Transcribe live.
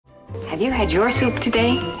Have you had your soup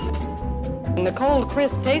today? The cold,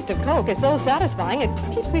 crisp taste of Coke is so satisfying,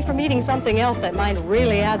 it keeps me from eating something else that might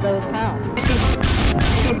really add those pounds.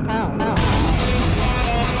 Pounds.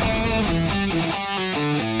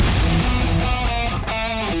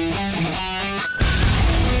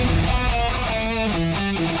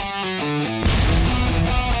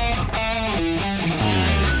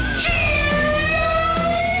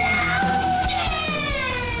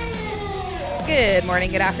 Good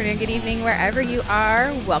morning, good afternoon, good evening, wherever you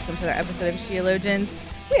are. Welcome to our episode of Sheologians.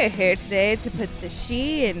 We are here today to put the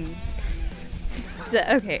she in...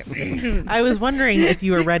 Okay. I was wondering if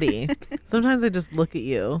you were ready. Sometimes I just look at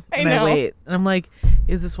you and I know. I wait. And I'm like,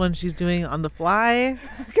 is this one she's doing on the fly?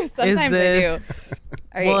 Because sometimes I do.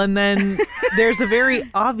 All Well, right. and then there's a very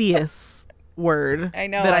obvious word I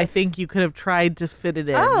know. that I think you could have tried to fit it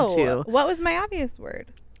in Oh, too. what was my obvious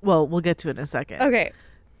word? Well, we'll get to it in a second. Okay.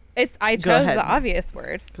 I Go chose ahead. the obvious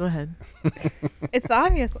word. Go ahead. It's the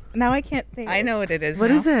obvious. Now I can't say it. I know what it is.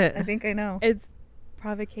 What now. is it? I think I know. It's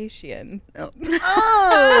provocation. Oh.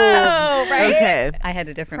 Oh, right? Okay. I had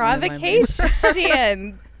a different one in my mind.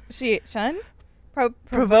 Provocation. Shun?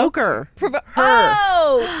 Provoker.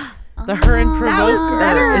 Oh! The her and That provoker. was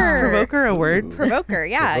better. Is provoker a word? Provoker.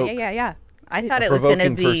 Yeah, Provoke. yeah. I thought it was going to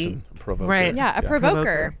be. Person. Provoker. Right. Yeah, a provoker.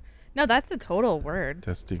 Provoker. No, that's a total word.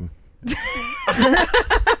 Testing.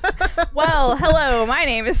 Well, hello. My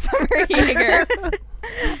name is Summer Yeager.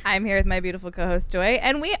 I'm here with my beautiful co-host Joy,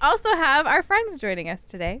 and we also have our friends joining us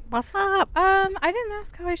today. What's up? I didn't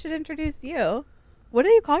ask how I should introduce you. What do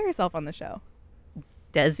you call yourself on the show?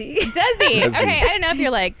 Desi. Desi. Okay, I don't know if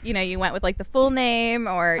you're like, you went with like the full name,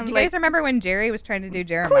 or do you like- guys remember when Jerry was trying to do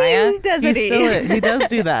Jeremiah? Queen Desi. He does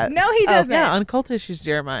do that. No, he doesn't. Yeah, on Cultish, she's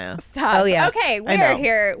Jeremiah. Stop. Oh, yeah. Okay, we I are know.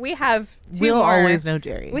 here. We have two We'll more. always know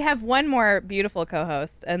Jerry. We have one more beautiful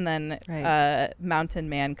co-host, and then Right. mountain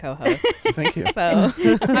man co-host. Thank you. So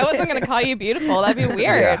I wasn't gonna call you beautiful. That'd be weird.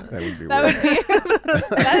 Yeah, that would be That weird. would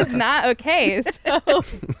be. That is not okay. So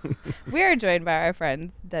we are joined by our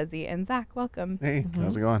friends Desi and Zach. Welcome. Hey,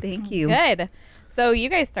 how's it going? Thank you. Good. So you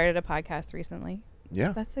guys started a podcast recently.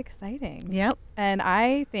 Yeah. That's exciting. Yep. And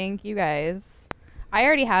I think you guys. I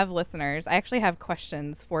already have listeners. I actually have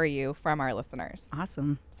questions for you from our listeners.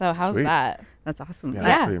 Awesome. So how's Sweet. that? That's awesome. Yeah,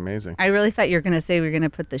 that's Yeah. pretty amazing. I really thought you were going to say we are going to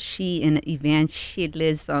put the she in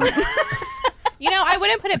evangelism. I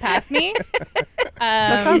wouldn't put it past me.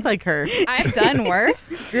 That sounds like her. I've done worse.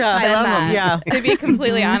 Yeah. than love 'em. that. Yeah. To be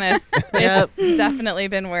completely honest, Yep. it's definitely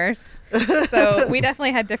been worse. So we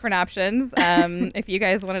definitely had different options. If you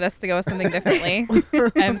guys wanted us to go with something differently,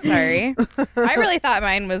 I'm sorry. I really thought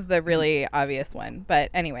mine was the really obvious one,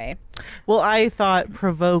 but anyway. Well, I thought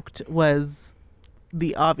provoked was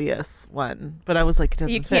the obvious one, but I was like, it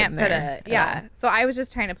doesn't You fit can't in put there a yeah. So I was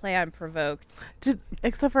just trying to play on provoked.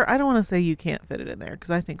 Except for I don't want to say you can't fit it in there because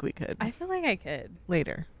I think we could I feel like I could.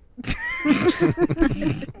 later.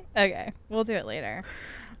 Okay, we'll do it later.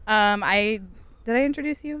 Did I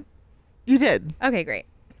introduce you? You did. Okay, great.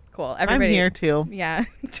 Cool. I'm Everybody here too. Yeah.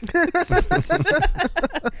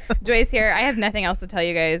 Joy's here. I have nothing else to tell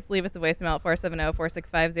you guys. Leave us a voicemail at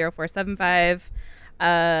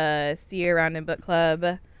 470-465-0475. See you around in book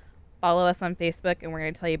club. Follow us on Facebook, and we're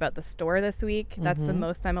going to tell you about the store this week. That's the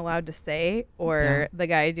most I'm allowed to say, or the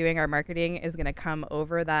guy doing our marketing is going to come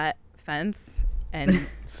over that fence and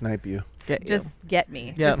Snipe you. Get you. just get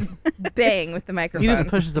me. Yep. Just bang with the microphone. He just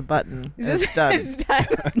pushes a button. And Just- it's done. it's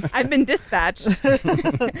done. I've been dispatched.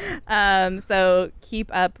 So keep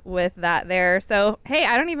up with that there. So, hey,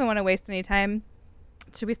 I don't even want to waste any time.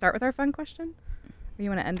 Should we start with our fun question? Or you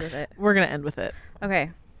want to end with it? We're gonna end with it.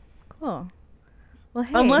 Okay. Cool. Well,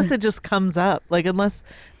 hey. Unless it just comes up, like unless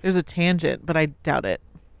there's a tangent, but I doubt it.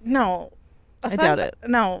 No. I doubt it.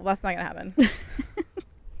 No, that's not going to happen.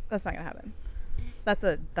 That's not going to happen. That's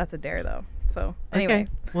a dare, though. So, anyway. Okay,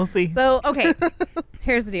 we'll see. So, okay,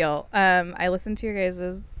 here's the deal. I listened to your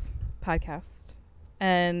guys' podcast,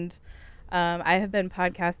 and I have been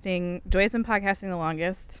podcasting. Joy's been podcasting the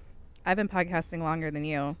longest. I've been podcasting longer than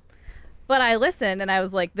you. But I listened, and I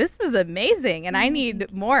was like, this is amazing, and I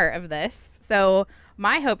need more of this. So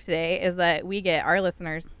my hope today is that we get our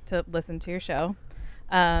listeners to listen to your show.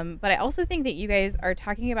 But I also think that you guys are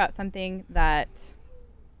talking about something that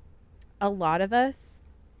a lot of us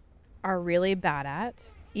are really bad at,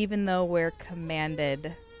 even though we're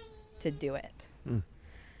commanded to do it.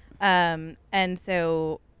 And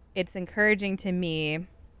so it's encouraging to me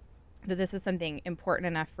that this is something important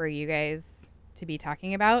enough for you guys to be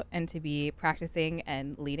talking about and to be practicing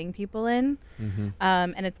and leading people in.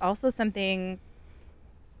 And it's also something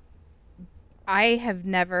I have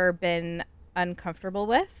never been uncomfortable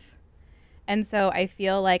with. And so I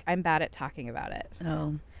feel like I'm bad at talking about it.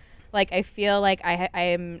 Oh. Like I feel like I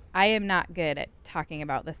am not good at talking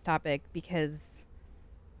about this topic because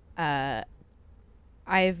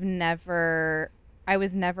I've never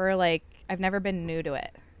been new to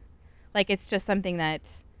it. Like it's just something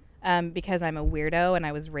that because I'm a weirdo and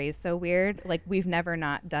I was raised so weird, like we've never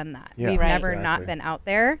not done that. Yeah, We've Right. never exactly. not been out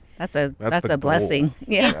there. That's the a goal. blessing.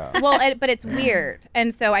 Yeah. Well, but it's weird.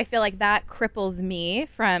 And so I feel like that cripples me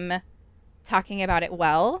from talking about it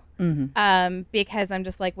well. Mm-hmm. Because I'm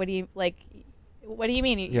just like, what do you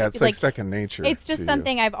mean? Yeah, it's like second nature. It's just to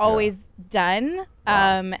something you. I've always done.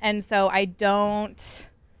 Wow. And so I don't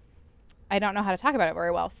know how to talk about it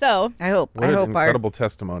very well. So I hope What an our incredible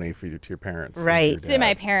testimony for you to your parents. and to Right. your to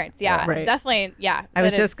my dad. parents, yeah, Right. definitely, yeah. I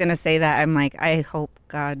was But just it's- gonna say that. I'm like, I hope,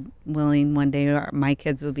 God willing, one day my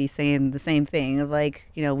kids will be saying the same thing of like,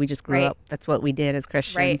 we just grew Right. up. That's what we did as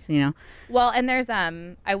Christians, Well, and there's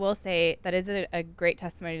I will say that is a great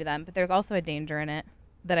testimony to them, but there's also a danger in it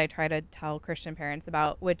that I try to tell Christian parents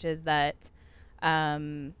about, which is that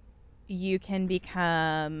you can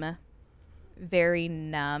become very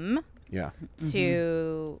numb Yeah.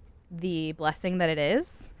 to the blessing that it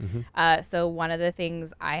is. So one of the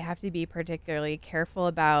things I have to be particularly careful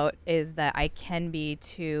about is that I can be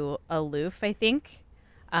too aloof, I think,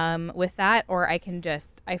 with that, or I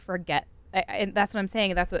forget. And that's what I'm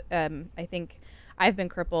saying. That's what I think I've been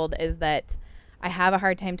crippled, is that I have a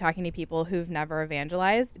hard time talking to people who've never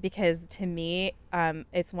evangelized, because to me,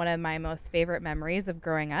 it's one of my most favorite memories of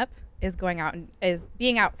growing up is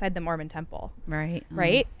being outside the Mormon temple. Right.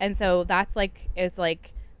 Right. And so it's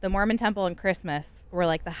like the Mormon temple and Christmas were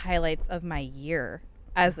like the highlights of my year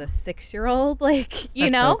as a 6-year-old, like, you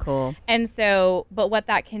That's know? so cool. And so, but what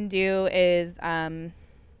that can do is,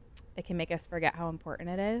 it can make us forget how important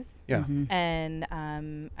it is. Yeah. Mm-hmm.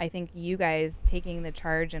 And I think you guys taking the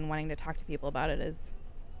charge and wanting to talk to people about it is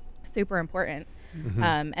super important.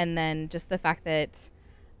 And then just the fact that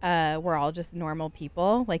we're all just normal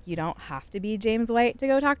people. Like, you don't have to be James White to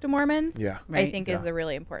go talk to Mormons. Yeah. I Right. think Yeah. is a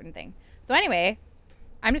really important thing. So anyway,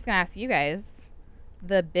 I'm just going to ask you guys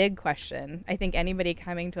the big question. I think anybody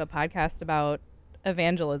coming to a podcast about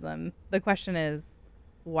evangelism, the question is,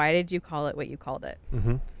 why did you call it what you called it?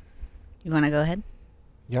 Mm-hmm. You want to go ahead?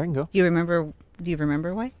 Yeah, I can go. Do you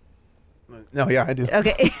remember why? No, yeah, I do.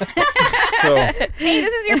 Okay. So, Hey,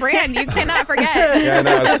 this is your brand. You cannot forget. yeah,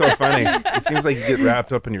 no, it's so funny. It seems like you get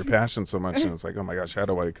wrapped up in your passion so much, and it's like, oh my gosh, how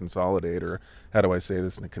do I consolidate, or how do I say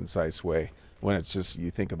this in a concise way? When it's just, you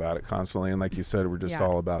think about it constantly, and like you said, we're just Yeah.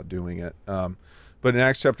 all about doing it. But in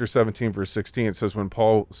Acts chapter 17, verse 16, it says, when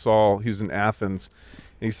Paul saw, he was in Athens,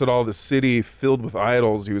 and he said, all the city filled with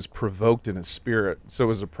idols, he was provoked in his spirit. So it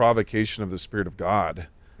was a provocation of the Spirit of God.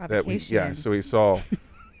 Provocation. So he saw,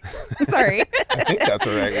 Sorry. I think that's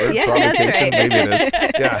the right word. Yeah, that's Provocation, right. maybe it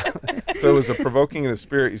is. Yeah. So it was a provoking of the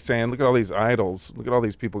spirit. He's saying, look at all these idols. Look at all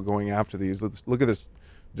these people going after these. Look at this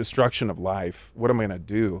destruction of life. What am I going to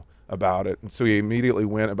do about it? And so he immediately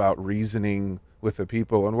went about reasoning with the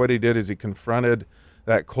people. And what he did is he confronted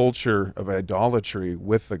that culture of idolatry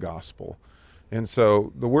with the gospel. And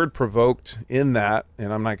so the word provoked in that,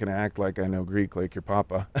 and I'm not going to act like I know Greek like your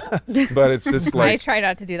papa, but it's just I like, try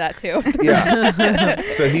not to do that too. yeah.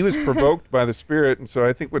 So he was provoked by the Spirit, and so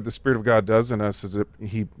I think what the Spirit of God does in us is that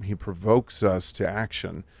he provokes us to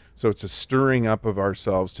action. So it's a stirring up of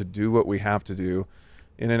ourselves to do what we have to do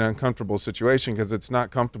in an uncomfortable situation, because it's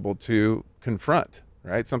not comfortable to confront,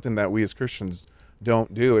 right? Something that we as Christians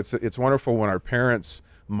don't do. It's wonderful when our parents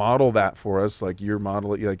model that for us, like your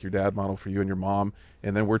dad modeled for you and your mom,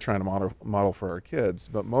 and then we're trying to model for our kids.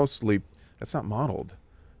 But mostly, that's not modeled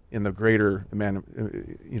in the greater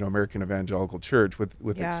American Evangelical Church, with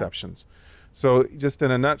Yeah. exceptions. So just in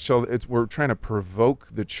a nutshell, we're trying to provoke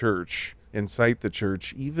the church, incite the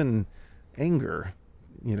church, even anger,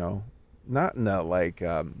 not in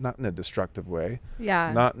a destructive way,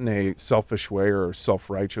 Yeah. not in a selfish way or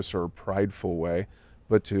self-righteous or prideful way,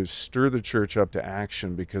 but to stir the church up to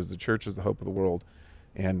action, because the church is the hope of the world,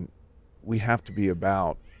 and we have to be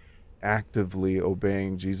about actively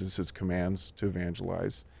obeying Jesus's commands to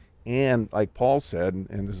evangelize. And like Paul said,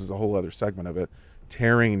 and this is a whole other segment of it,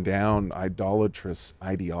 tearing down idolatrous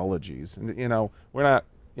ideologies. And, we're not,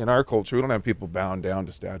 in our culture, we don't have people bound down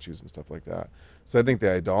to statues and stuff like that. So I think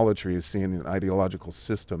the idolatry is seen in ideological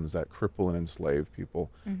systems that cripple and enslave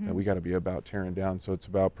people that we got to be about tearing down. So it's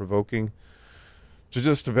about provoking to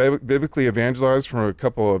just biblically evangelize from a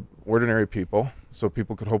couple of ordinary people, so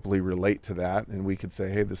people could hopefully relate to that, and we could say,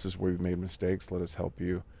 hey, this is where we've made mistakes, let us help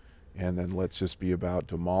you. And then let's just be about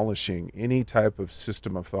demolishing any type of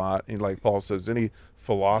system of thought, and like Paul says, any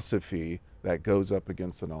philosophy that goes up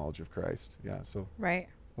against the knowledge of Christ. Yeah. So Right.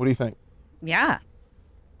 what do you think? Yeah.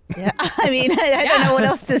 Yeah. I mean, I don't know what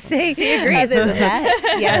else to say. She agrees. Other than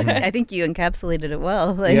that. Yeah. I think you encapsulated it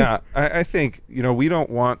well. Like, Yeah, I think, we don't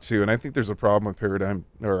want to, and I think there's a problem with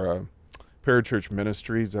parachurch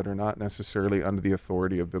ministries that are not necessarily under the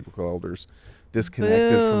authority of biblical elders,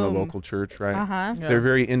 disconnected from the Boom. local church, right? Uh-huh. Yeah. They're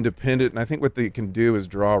very independent, and I think what they can do is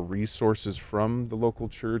draw resources from the local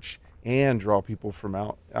church and draw people from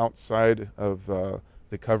outside of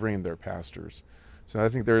the covering of their pastors. So I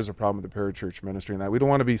think there is a problem with the parachurch ministry in that we don't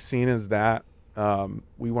want to be seen as that.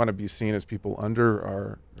 We want to be seen as people under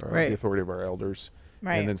our Right. the authority of our elders,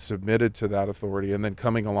 Right. and then submitted to that authority, and then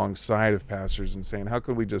coming alongside of pastors and saying, how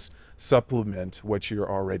can we just supplement what you're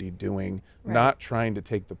already doing, Right. not trying to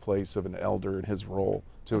take the place of an elder in his role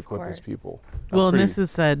to Of equip his course. people. Well, and pretty- this is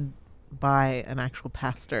said by an actual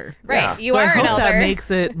pastor. Right. Yeah. You so are I an hope elder. that makes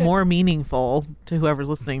it more meaningful to whoever's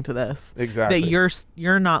listening to this. Exactly. That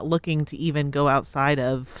you're not looking to even go outside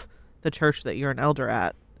of the church that you're an elder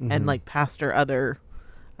at and like pastor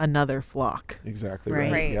another flock. Exactly Right.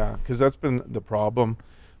 right. Right. Yeah, because that's been the problem,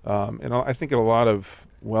 and I think in a lot of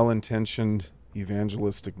well-intentioned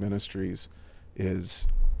evangelistic ministries is,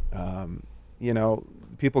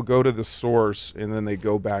 people go to the source and then they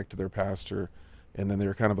go back to their pastor, and then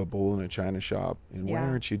they're kind of a bull in a china shop. And why Yeah.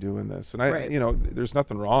 aren't you doing this? And Right. there's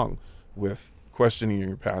nothing wrong with questioning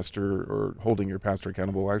your pastor or holding your pastor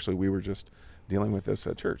accountable. Actually, we were just dealing with this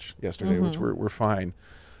at church yesterday, which we're fine.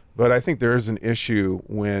 But I think there is an issue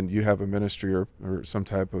when you have a ministry or some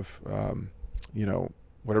type of,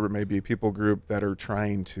 whatever it may be, people group that are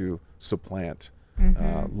trying to supplant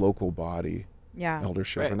local body Yeah.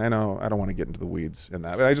 eldership. Right. And I know I don't want to get into the weeds in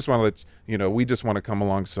that, but I just want to we just want to come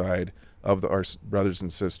alongside of our brothers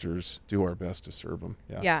and sisters, do our best to serve them.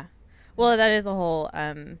 Yeah. Yeah. Well, that is a whole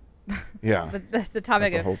Yeah. the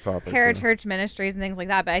topic That's a of whole topic, parachurch ministries and things like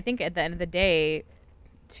that. But I think at the end of the day,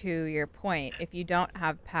 to your point, if you don't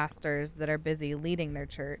have pastors that are busy leading their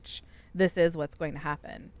church, this is what's going to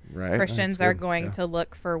happen. Right. Christians That's are good. going Yeah. to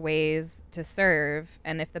look for ways to serve,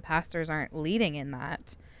 and if the pastors aren't leading in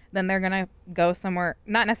that, then they're going to go somewhere,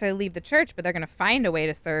 not necessarily leave the church, but they're going to find a way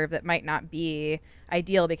to serve that might not be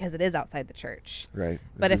ideal because it is outside the church. Right.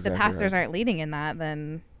 But That's if the exactly pastors right. aren't leading in that,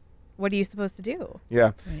 then what are you supposed to do?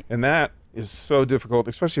 Yeah. Right. And that is so difficult,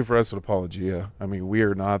 especially for us at Apologia. I mean, we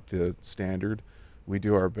are not the standard. We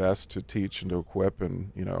do our best to teach and to equip,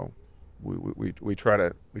 and we try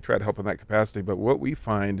to help in that capacity. But what we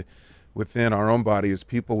find within our own body is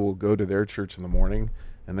people will go to their church in the morning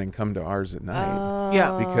and then come to ours at night.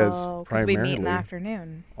 Yeah. Because we meet in the primarily-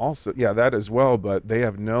 afternoon. Also, yeah, that as well, but they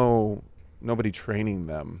have nobody training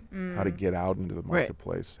them how to get out into the Right.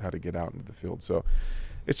 marketplace, how to get out into the field. So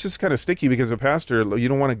it's just kind of sticky because a pastor, you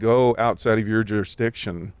don't want to go outside of your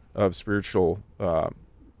jurisdiction of spiritual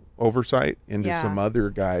oversight into Yeah. some other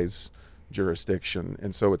guy's jurisdiction.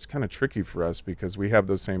 And so it's kind of tricky for us because we have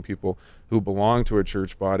those same people who belong to a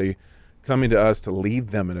church body coming to us to lead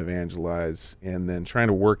them and evangelize, and then trying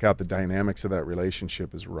to work out the dynamics of that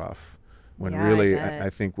relationship is rough. When Yeah, I really, bet. I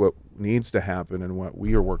think what needs to happen and what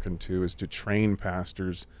we are working to is to train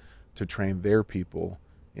pastors to train their people,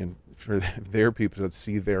 and for their people to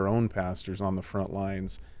see their own pastors on the front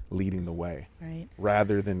lines leading the way, Right.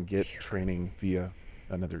 rather than get training via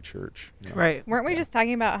another church. Right. Weren't we just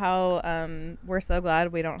talking about how we're so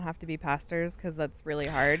glad we don't have to be pastors because that's really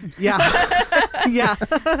hard? Yeah. Yeah.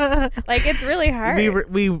 Like, it's really hard.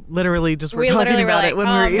 we literally just were We talking literally were about like, it when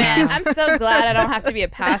oh we were man, I'm so glad I don't have to be a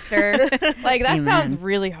pastor. Like, that Amen. sounds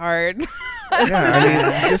really hard. Yeah,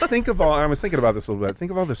 I mean, just think of all. I was thinking about this a little bit.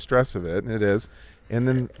 Think of all the stress of it, and it is, and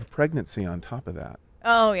then pregnancy on top of that,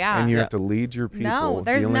 Oh yeah. and you have to lead your people No,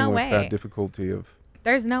 there's dealing no with way. that difficulty of.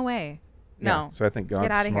 There's no way. Yeah, No. so I think Get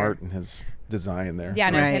God's outta here. smart in His design there. Yeah,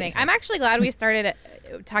 no Right. kidding. I'm actually glad we started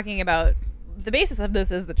talking about the basis of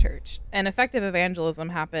this is the church, and effective evangelism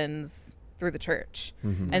happens through the church.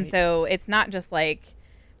 Mm-hmm. And so it's not just like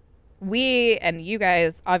we and you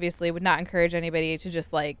guys obviously would not encourage anybody to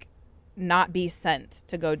just like not be sent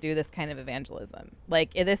to go do this kind of evangelism.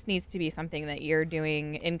 Like, this needs to be something that you're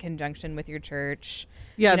doing in conjunction with your church.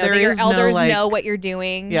 Yeah, You know, there that your is elders no, like, know what you're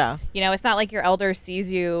doing. Yeah. You know, it's not like your elder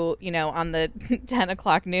sees you, on the 10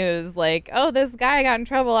 o'clock news, like, oh, this guy got in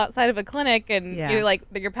trouble outside of a clinic. And Yeah. you're like,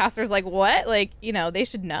 your pastor's like, what? Like, they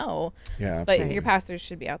should know. Yeah, But absolutely. your pastors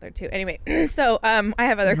should be out there too. Anyway, so I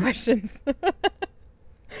have other questions.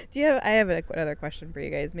 I have another question for you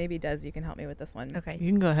guys. Maybe Des, you can help me with this one. Okay.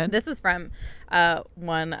 You can go ahead. This is from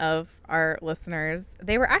one of our listeners.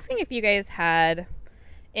 They were asking if you guys had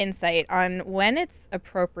insight on when it's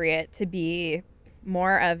appropriate to be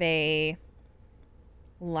more of a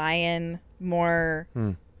lion more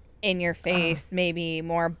in your face, maybe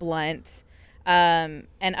more blunt. And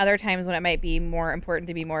other times when it might be more important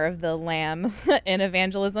to be more of the lamb in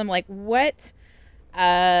evangelism. Like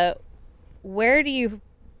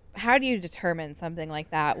how do you determine something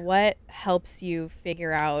like that? What helps you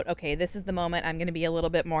figure out, okay, this is the moment I'm going to be a little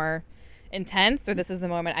bit more intense, or this is the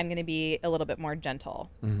moment I'm going to be a little bit more gentle?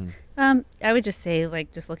 I would just say,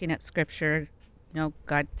 like, just looking at scripture,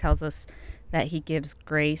 God tells us that he gives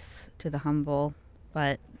grace to the humble,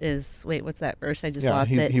 but what's that verse? I just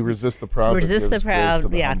lost it. He resists the proud. Resist the gives grace to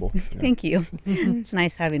proud. the humble. Thank you. It's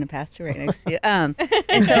nice having a pastor right next to you.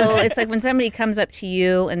 And so it's like when somebody comes up to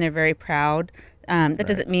you and they're very proud, that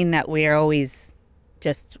doesn't mean that we're always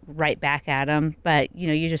just right back at them, but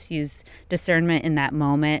you just use discernment in that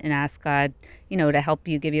moment and ask God, to help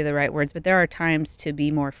you, give you the right words. But there are times to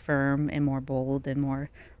be more firm and more bold and more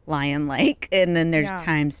lion-like, and then there's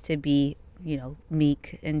times to be,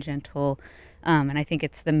 meek and gentle. And I think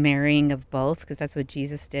it's the marrying of both, because that's what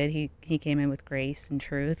Jesus did. He came in with grace and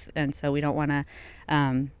truth, and so we don't want to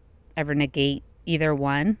ever negate either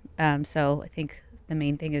one. So I think the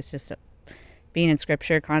main thing is just being in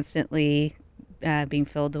Scripture constantly, being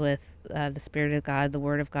filled with the Spirit of God, the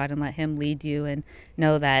Word of God, and let Him lead you, and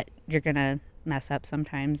know that you're gonna mess up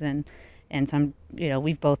sometimes, and some,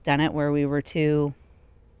 we've both done it where we were too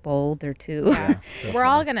bold or too We're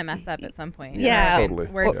all gonna mess up at some point. Yeah, right? Totally.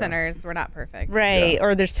 We're sinners. We're not perfect. Right.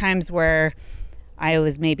 Or there's times where I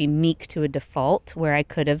was maybe meek to a default, where I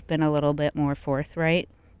could have been a little bit more forthright,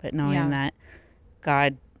 but knowing that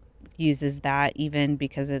God uses that, even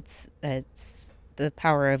because it's the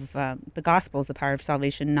power of the gospel is the power of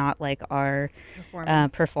salvation, not like our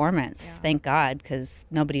performance. Thank God, because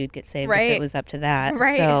nobody would get saved if it was up to that.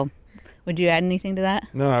 Right. So would you add anything to that?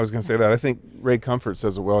 No, I was going to say that. I think Ray Comfort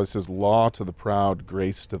says it well. He says, law to the proud,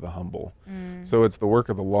 grace to the humble. So it's the work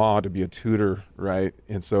of the law to be a tutor, right?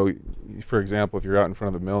 And so, for example, if you're out in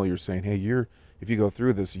front of the mill, you're saying, hey, if you go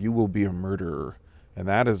through this, you will be a murderer. And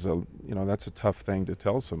that is that's a tough thing to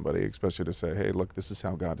tell somebody, especially to say, hey, look, this is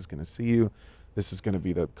how God is going to see you. This is going to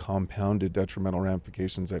be the compounded detrimental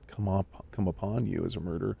ramifications that come upon you as a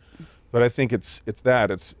murderer. But I think it's if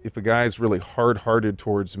a guy's really hard-hearted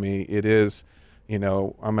towards me, it is, I'm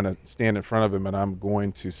going to stand in front of him and I'm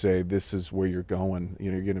going to say, this is where you're going.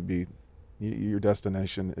 You're going to be, your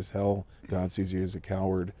destination is hell. God sees you as a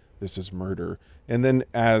coward. This is murder. And then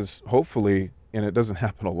as hopefully, and it doesn't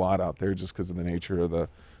happen a lot out there just because of the nature of the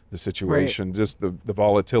situation, just the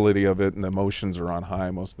volatility of it, and the emotions are on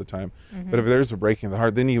high most of the time. But if there's a breaking of the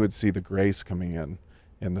heart, then you would see the grace coming in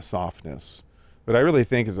and the softness. But I really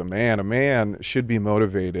think as a man should be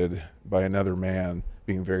motivated by another man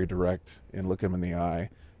being very direct and look him in the eye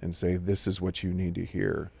and say, this is what you need to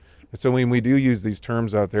hear. And so when we do use these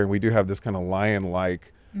terms out there, and we do have this kind of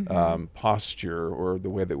lion-like posture, or the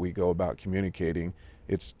way that we go about communicating,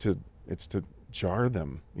 it's to jar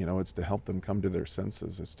them, it's to help them come to their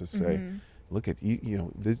senses. It's to say, look at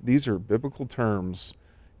these are biblical terms,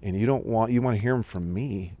 and you want to hear them from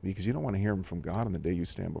me, because you don't want to hear them from God on the day you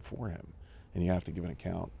stand before Him, and you have to give an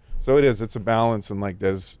account. So it's a balance, and like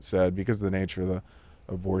Des said, because of the nature of the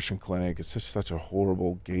abortion clinic, it's just such a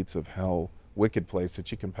horrible gates of hell, wicked place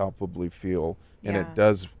that you can palpably feel, and it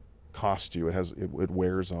does cost you. It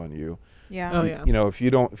wears on you. If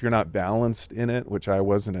you're not balanced in it, which I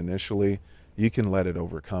wasn't initially, you can let it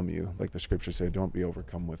overcome you. Like the scriptures say, don't be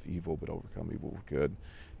overcome with evil, but overcome evil with good.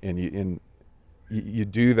 And you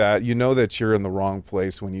do that. You know that you're in the wrong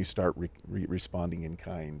place when you start responding in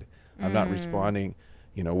kind. I'm not responding,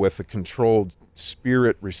 with a controlled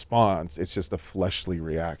spirit response. It's just a fleshly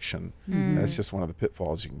reaction. That's just one of the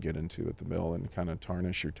pitfalls you can get into at the mill and kind of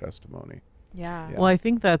tarnish your testimony. Yeah. Well, I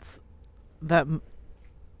think that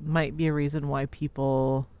might be a reason why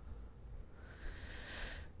people,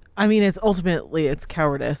 it's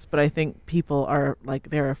cowardice, but I think people are like,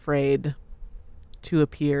 they're afraid to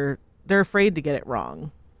get it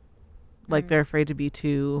wrong. Like they're afraid to be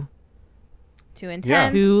too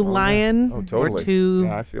intense, too lion, totally. or too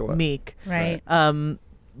I feel it. Meek. Right.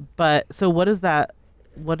 But so what does that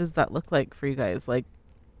look like for you guys? Like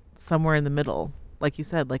somewhere in the middle, like you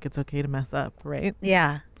said, like it's okay to mess up, right?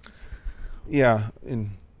 Yeah. Yeah.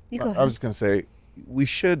 And You go ahead. I was going to say, we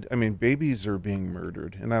should, babies are being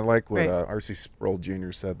murdered. And I like what R.C. Sproul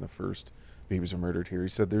Jr. said in the first Babies Are Murdered here. He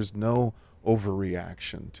said there's no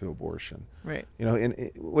overreaction to abortion. Right.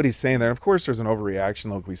 What he's saying there, of course there's an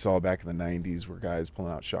overreaction like we saw back in the 90s where guys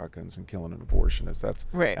pulling out shotguns and killing an abortionist. That's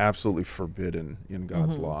absolutely forbidden in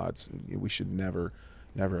God's law. We should never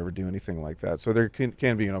ever do anything like that. So there can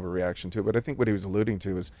be an overreaction to it. But I think what he was alluding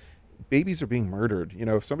to is babies are being murdered.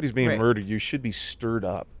 If somebody's being murdered, you should be stirred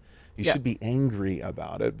up. You Yeah. should be angry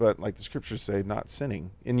about it, but like the scriptures say, not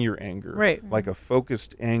sinning in your anger. Right. Like a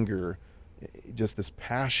focused anger, just this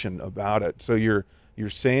passion about it. So you're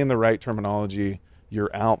saying the right terminology, you're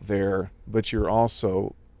out there, but you're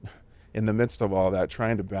also in the midst of all that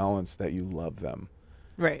trying to balance that you love them.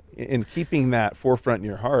 Right. In keeping that forefront in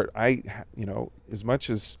your heart, as much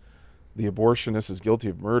as the abortionist is guilty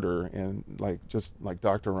of murder, and just like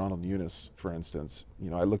Dr. Ronald Eunice, for instance,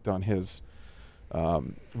 I looked on his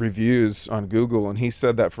reviews on Google, and he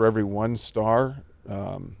said that for every 1-star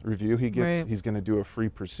review he gets, Right. he's going to do a free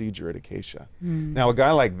procedure at Acacia. Now, a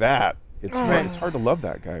guy like that, it's hard to love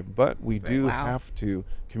that guy, but we do have to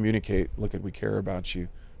communicate. Look, we care about you,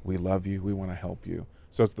 we love you, we want to help you.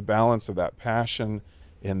 So it's the balance of that passion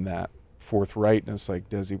and that forthrightness, like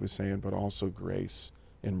Desi was saying, but also grace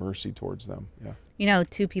and mercy towards them. Yeah.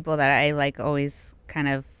 Two people that I always kind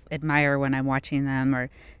of admire when I'm watching them,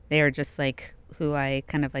 or they are just who I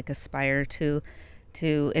kind of aspire to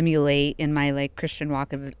emulate in my Christian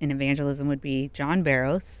walk in evangelism would be John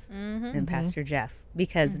Barrows and Pastor Jeff,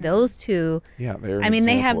 because those two, Yeah, they're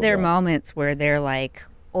they have their moments where they're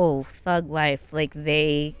thug life,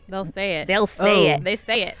 They'll say it. they'll say it, They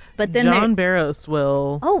say it. but then John Barrows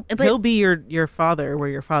will. Oh, but- he'll be your father where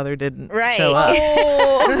your father didn't Right. show up.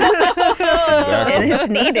 and it's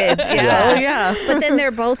needed. Yeah. Oh yeah. But then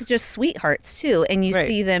they're both just sweethearts too, and you Right.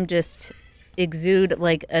 see them just exude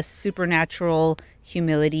a supernatural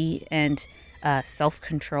humility and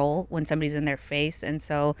self-control when somebody's in their face. And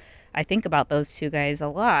so I think about those two guys a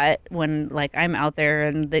lot when I'm out there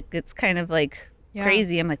and it's kind of Yeah.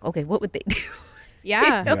 crazy. I'm okay, what would they do?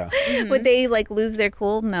 Yeah. Yeah. Would they lose their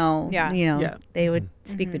cool? No. Yeah. Yeah. They would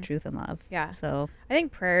speak the truth in love. Yeah. So I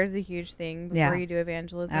think prayer is a huge thing before Yeah. you do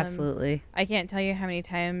evangelism. absolutely. I can't tell you how many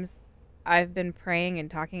times I've been praying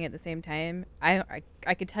and talking at the same time. I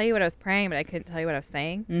could tell you what I was praying, but I couldn't tell you what I was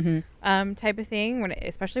saying. Mm-hmm. Type of thing.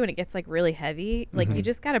 Especially when it gets really heavy, you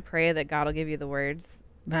just gotta pray that God will give you the words.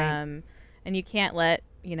 Right. And you can't let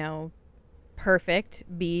perfect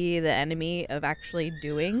be the enemy of actually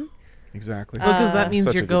doing. Exactly. Well, because that means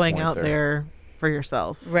Such a you're good going point out there for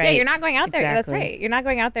yourself. Right. Yeah, you're not going out there. That's Exactly. right. You're not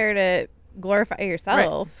going out there to glorify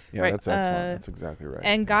yourself. Yeah, Right. that's excellent. That's exactly right.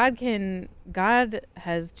 And God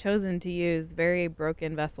has chosen to use very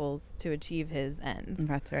broken vessels to achieve his ends.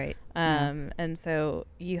 That's right. And so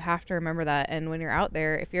you have to remember that. And when you're out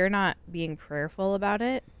there, if you're not being prayerful about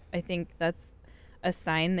it, I think that's a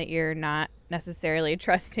sign that you're not necessarily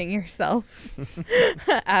trusting yourself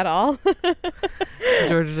at all.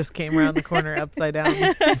 Georgia just came around the corner upside down.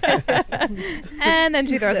 And then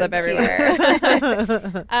she throws So up cute.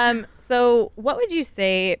 everywhere. So what would you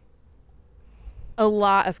say a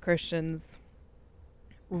lot of Christians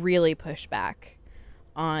really push back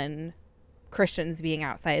on Christians being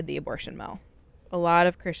outside the abortion mill? A lot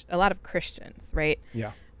of Christians, right?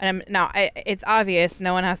 Yeah. And it's obvious.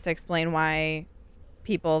 No one has to explain why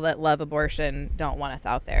people that love abortion don't want us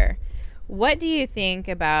out there. What do you think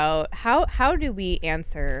about how do we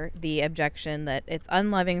answer the objection that it's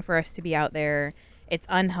unloving for us to be out there? It's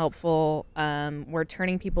unhelpful. We're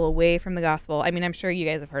turning people away from the gospel. I mean, I'm sure you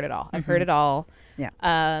guys have heard it all. I've heard it all. Yeah.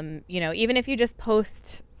 Even if you just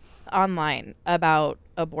post online about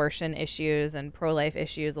abortion issues and pro-life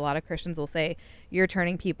issues, a lot of Christians will say you're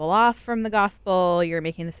turning people off from the gospel, you're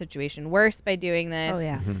making the situation worse by doing this. Oh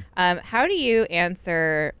yeah. How do you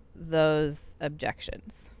answer those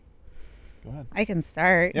objections? Go ahead. I can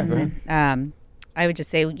start. Yeah, and go then, I would just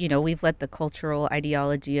say, we've let the cultural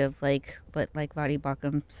ideology of what Vadi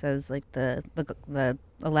Bakum says, the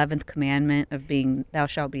 11th commandment of being, thou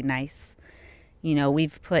shalt be nice.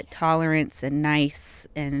 We've put tolerance and nice,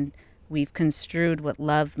 and we've construed what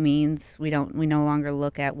love means. We no longer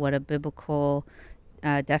look at what a biblical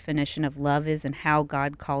definition of love is and how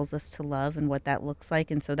God calls us to love and what that looks like.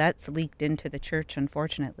 And so that's leaked into the church,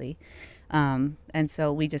 unfortunately. And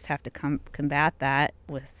so we just have to combat that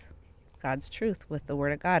with God's truth, with the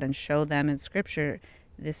Word of God, and show them in Scripture,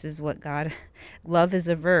 this is what God, love is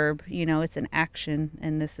a verb, it's an action,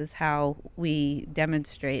 and this is how we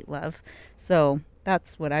demonstrate love. So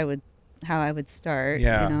that's how I would start.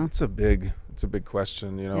 Yeah, it's a big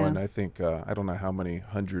question, Yeah. and I think I don't know how many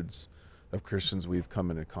hundreds of Christians we've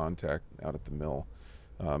come into contact out at the mill.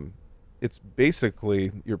 It's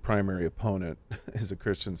basically your primary opponent is a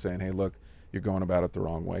Christian saying, "Hey, look, you're going about it the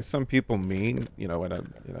wrong way." Some people mean, in a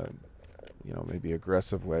maybe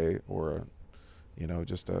aggressive way, or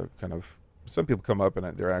just a kind of. Some people come up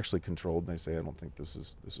and they're actually controlled, and they say, "I don't think this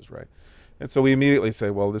is right." And so we immediately say,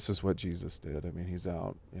 well, this is what Jesus did. I mean, he's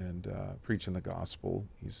out and preaching the gospel.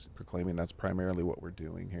 He's proclaiming that's primarily what we're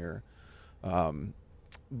doing here.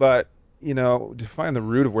 But to find the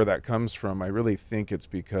root of where that comes from, I really think it's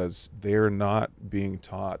because they're not being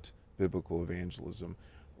taught biblical evangelism,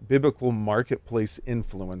 biblical marketplace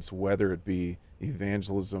influence, whether it be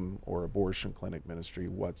evangelism or abortion clinic ministry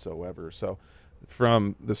whatsoever. So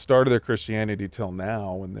from the start of their Christianity till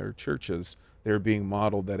now in their churches, they're being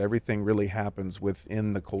modeled that everything really happens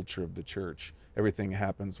within the culture of the church. Everything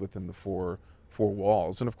happens within the four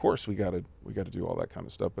walls. And of course we got to do all that kind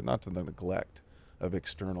of stuff, but not to the neglect of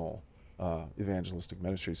external evangelistic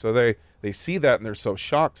ministry. So they see that and they're so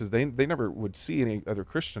shocked because they never would see any other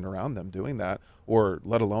Christian around them doing that, or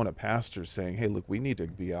let alone a pastor saying, hey, look, we need to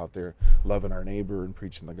be out there loving our neighbor and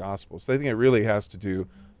preaching the gospel. So I think it really has to do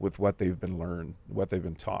with what they've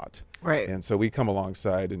been taught. Right. And so we come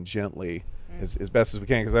alongside and gently, as best as we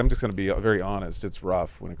can, because I'm just going to be very honest, it's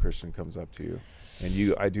rough when a Christian comes up to you.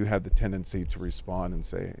 And I do have the tendency to respond and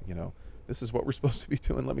say, this is what we're supposed to be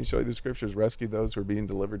doing. Let me show you the scriptures. Rescue those who are being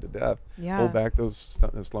delivered to death. Yeah. Hold back those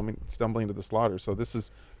stumbling to the slaughter. So this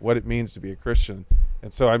is what it means to be a Christian.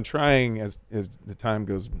 And so I'm trying, as the time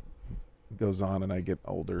goes on and I get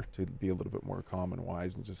older, to be a little bit more calm and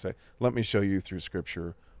wise and just say, let me show you through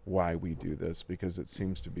scripture why we do this, because it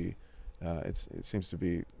seems to be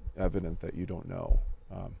evident that you don't know.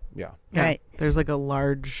 Yeah. Right. There's like a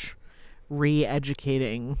large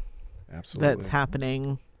re-educating Absolutely. that's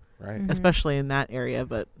happening, Right. especially in that area,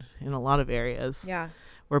 but in a lot of areas Yeah.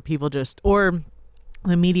 where people or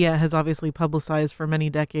the media has obviously publicized for many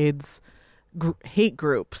decades hate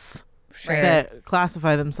groups Sure. that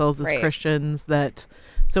classify themselves as Right. Christians.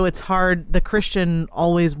 So it's hard. The Christian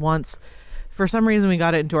always wants, for some reason we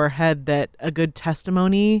got it into our head that a good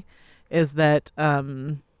testimony is that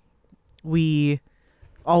we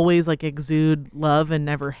always like exude love and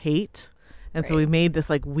never hate. And so Right. we made this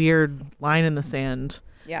like weird line in the sand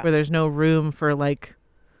Yeah. where there's no room for like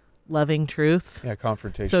loving truth. Yeah,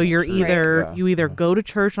 confrontation. So you're truth. either Yeah. you either go to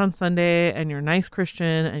church on Sunday and you're a nice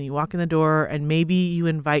Christian and you walk in the door and maybe you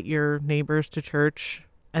invite your neighbors to church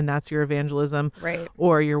and that's your evangelism, Right.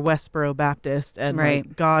 or you're Westboro Baptist and Right.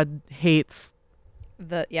 like God hates,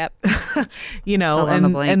 Yep. Fill in the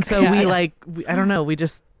and blank. so Yeah. I don't know, we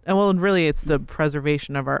just, well, and really it's the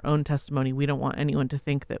preservation of our own testimony. We don't want anyone to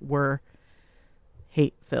think that we're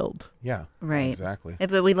hate filled. Yeah. Right. Exactly.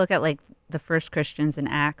 But we look at like the first Christians in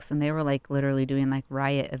Acts, and they were like literally doing like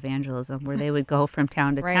riot evangelism, where they would go from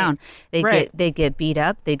town to Right. town. Right. They'd get beat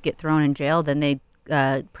up, they'd get thrown in jail, then they'd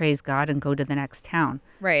praise God and go to the next town.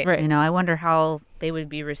 Right. Right. I wonder how they would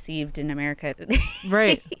be received in America today.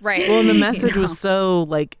 Right. Right. Well, and the message know. was so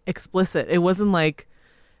like explicit. It wasn't like,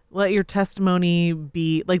 let your testimony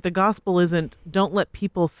be like, the gospel isn't, don't let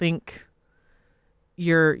people think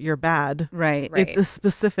you're bad. Right. Right.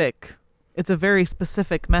 It's a very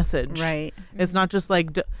specific message. Right. It's not just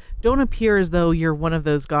like, don't appear as though you're one of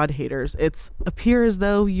those God haters. It's appear as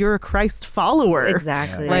though you're a Christ follower.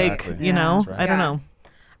 Exactly. Yeah, Like, exactly. you know, That's right. I don't Yeah. know.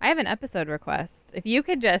 I have an episode request. If you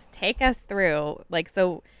could just take us through, like,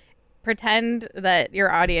 so pretend that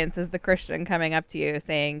your audience is the Christian coming up to you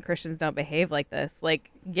saying Christians don't behave like this. Like,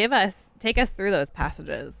 take us through those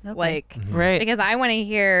passages. Okay. Like, Right. because I want to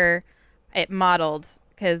hear it modeled.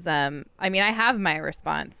 Because, I mean, I have my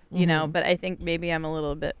response, you know, but I think maybe I'm a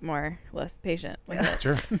little bit less patient with it.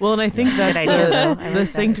 Sure. Well, and I think that's Good idea, though. I like the that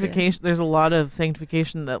sanctification. There's a lot of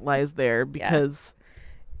sanctification that lies there because,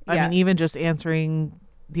 I Yeah. mean, even just answering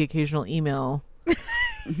the occasional email,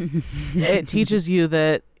 it teaches you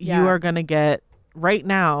that Yeah. you are going to get right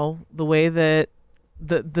now the way that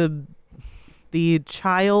the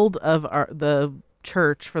child of the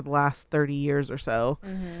church for the last 30 years or so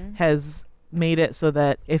Mm-hmm. has made it so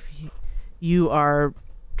that if you are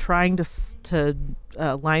trying to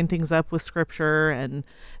line things up with scripture and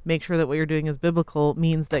make sure that what you're doing is biblical,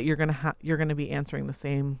 means that you're gonna be answering the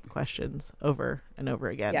same questions over and over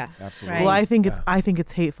again. Yeah. Absolutely. Well, I think Yeah. I think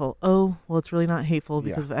it's hateful. Oh, well, it's really not hateful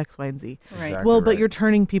because Yeah. of X, Y, and Z. Right. Exactly Well, but right. you're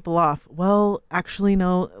turning people off. Well, actually,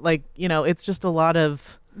 no. Like, it's just a lot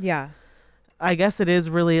of. Yeah. I guess it is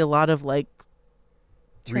really a lot of like.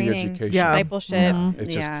 Training, Re-education. Yeah. discipleship. Mhm.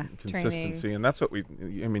 It's Yeah. just consistency, and that's what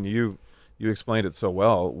you explained it so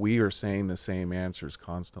well. We are saying the same answers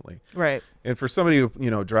constantly. Right. And for somebody who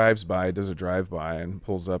does a drive-by and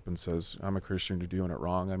pulls up and says, "I'm a Christian, you're doing it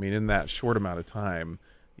wrong." I mean, in that short amount of time,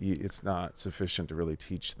 it's not sufficient to really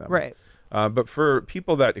teach them. Right. But for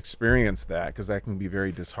people that experience that, because that can be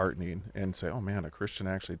very disheartening, and say, "Oh man, a Christian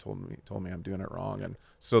actually told me I'm doing it wrong," and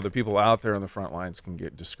so the people out there on the front lines can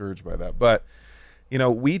get discouraged by that. But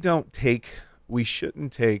we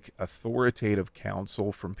shouldn't take authoritative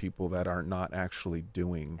counsel from people that are not actually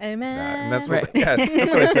doing that. And that's what, Right. that's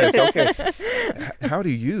what I say. It's okay. How do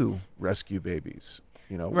you rescue babies?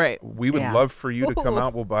 You know, Right. we would Yeah. love for you to come Ooh.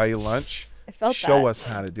 out. We'll buy you lunch. I felt Show that. us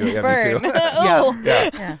how to do it. Yeah, Burn. me too. Oh.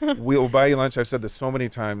 Yeah. We'll buy you lunch. I've said this so many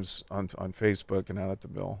times on Facebook and out at the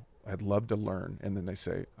mill. I'd love to learn. And then they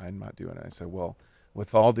say, I'm not doing it. I say, well,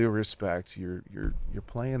 with all due respect, you're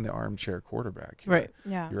playing the armchair quarterback here. Right.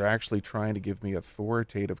 Yeah. You're actually trying to give me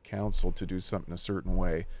authoritative counsel to do something a certain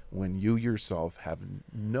way when you yourself have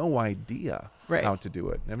no idea Right. how to do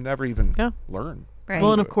it. I've never even Yeah. learned. Right.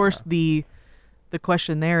 Well, and do of it. course, the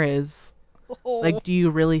question there is, Oh. like, do you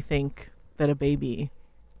really think that a baby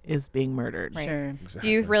is being murdered? Right. Sure. Do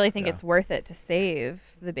Exactly. you really think Yeah. it's worth it to save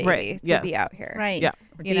the baby Right. to Yes. be out here? Right. Yeah.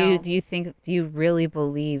 Or You do know? do you really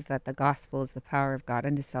believe that the gospel is the power of God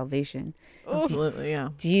unto salvation? Absolutely. Yeah.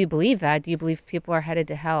 Do you believe that? Do you believe people are headed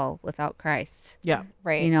to hell without Christ? Yeah.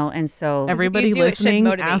 Right. You know, and so Everybody do, it should listening,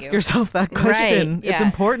 motivate ask you. yourself that Right. question. It's Yeah.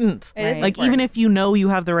 important. It is Right. Like, even important. if you know you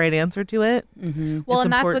have the right answer to it, Well, it's and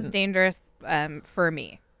that's important. what's dangerous for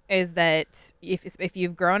me is that if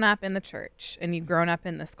you've grown up in the church and you've grown up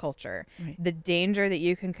in this culture, Right. the danger that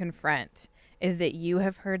you can confront is that you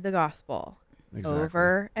have heard the gospel Exactly.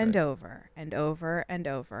 over and Right. over and over and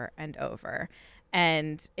over and over,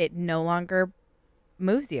 and it no longer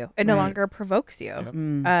moves you. It no Right. longer provokes you.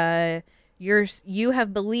 Yep. You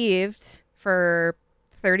have believed for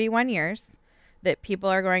 31 years that people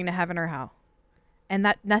are going to heaven or hell, and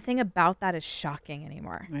that nothing about that is shocking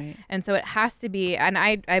anymore. Right. And so it has to be, and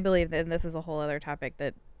I believe that, and this is a whole other topic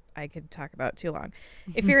that I could talk about too long.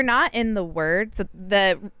 If you're not in the Word, so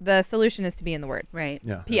the solution is to be in the Word. Right.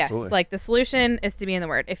 Yeah. P.S. Absolutely. Like the solution is to be in the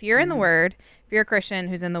Word. If you're in the Word, if you're a Christian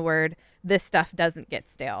who's in the Word, this stuff doesn't get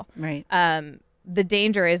stale. Right. The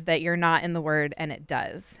danger is that you're not in the Word and it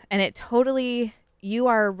does, and it totally, you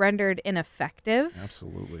are rendered ineffective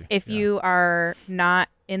Absolutely. if Yeah. you are not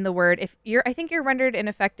in the Word. I think you're rendered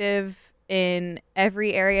ineffective in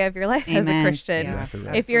every area of your life as a Amen. Christian. Yeah. Exactly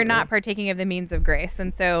right. If you're not partaking of the means of grace.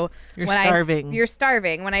 And so You're when starving. you're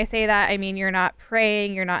starving. When I say that, I mean, you're not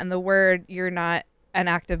praying, you're not in the Word, you're not an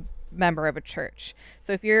active member of a church.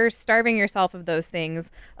 So if you're starving yourself of those things,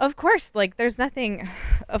 of course, like there's nothing,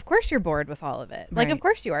 of course you're bored with all of it. Like, of Right.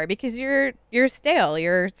 course you are, because you're stale,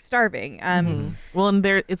 you're starving. well, and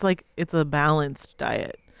it's a balanced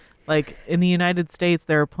diet. Like, in the United States,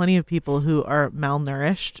 there are plenty of people who are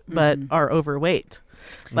malnourished but are overweight.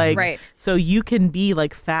 Like, Right. so you can be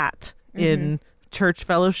like fat in church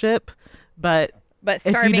fellowship, but But if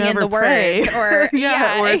you starving in never the pray, Word, or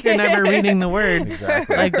or if you're never reading the Word,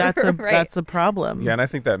 Exactly. like that's a Right. that's a problem. Yeah, and I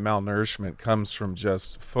think that malnourishment comes from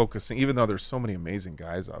just focusing, even though there's so many amazing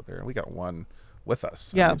guys out there, and we got one with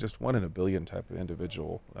us. I Yeah. mean, just one in a billion type of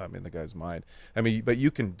individual in the guy's mind. I mean, but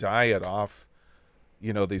you can diet off,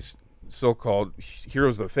 these so-called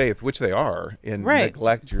heroes of the faith, which they are, and Right.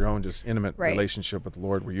 neglect your own just intimate Right. relationship with the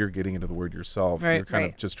Lord, where you're getting into the Word yourself. Right. You're kind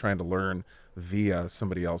Right. of just trying to learn via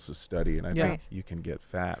somebody else's study, and I Yeah. think you can get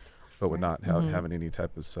fat, but with not having any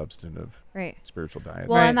type of substantive right. spiritual diet.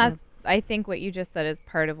 Well, and Right. that's, I think what you just said is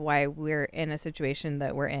part of why we're in a situation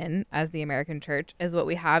that we're in as the American church, is what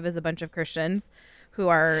we have is a bunch of Christians who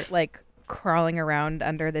are like crawling around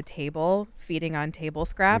under the table, feeding on table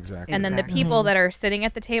scraps. Exactly. And then the Exactly. people that are sitting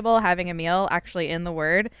at the table having a meal actually in the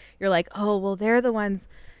Word, you're like, oh, well, they're the ones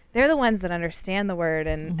that understand the Word.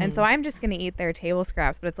 And so I'm just going to eat their table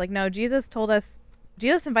scraps. But it's like, no, Jesus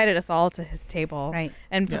invited us all to his table Right.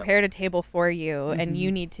 and Yeah. prepared a table for you, and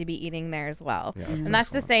you need to be eating there as well. Yeah, And that's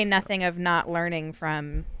to excellent. say nothing of not learning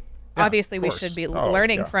from. Yeah, Obviously, of we course. should be Oh,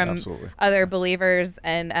 learning yeah, from absolutely. other believers.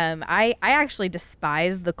 And I actually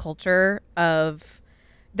despise the culture of.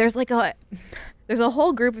 There's a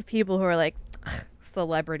whole group of people who are like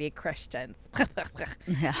celebrity Christians.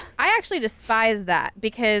 Yeah. I actually despise that,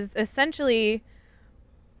 because essentially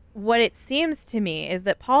what it seems to me is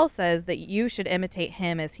that Paul says that you should imitate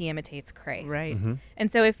him as he imitates Christ. Right.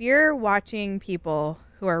 And so if you're watching people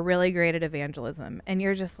who are really great at evangelism and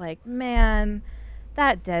you're just like, man,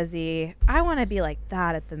 that Desi, I want to be like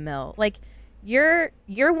that at the mill. Like you're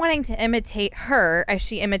wanting to imitate her as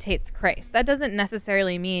she imitates Christ. That doesn't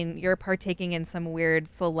necessarily mean you're partaking in some weird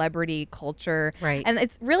celebrity culture. Right. And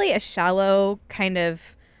it's really a shallow kind of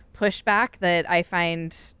pushback that I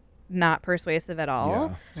find not persuasive at all.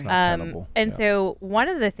 Yeah, it's not tenable. And Yeah. so one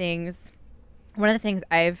of the things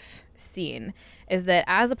I've seen is that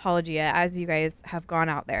as Apologia, as you guys have gone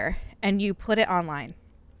out there and you put it online,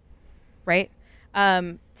 right?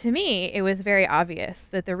 To me, it was very obvious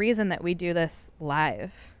that the reason that we do this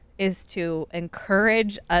live is to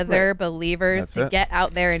encourage other believers That's to it. get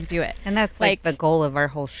out there and do it. And that's like Like- the goal of our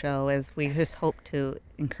whole show is we just hope to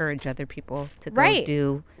encourage other people to go Right.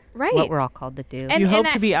 do Right. what we're all called to do. And- you hope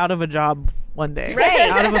I- to be out of a job one day, Right.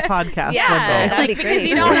 out of a podcast one Yeah, day. That'd be because great.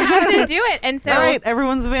 you don't have to do it. And so, All right,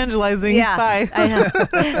 everyone's evangelizing. Yeah, Bye. I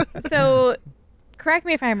know. so correct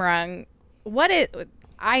me if I'm wrong.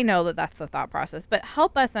 I know that that's the thought process, but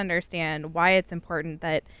help us understand why it's important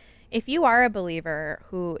that if you are a believer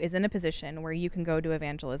who is in a position where you can go do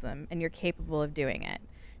evangelism and you're capable of doing it,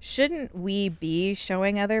 shouldn't we be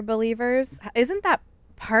showing other believers? Isn't that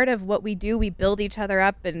part of what we do? We build each other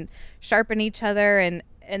up and sharpen each other, and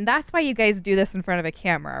that's why you guys do this in front of a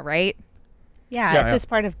camera, right? Yeah, Yeah, it's yeah. just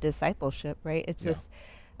part of discipleship, right? It's Yeah. just,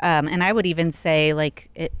 and I would even say, like,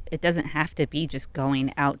 it doesn't have to be just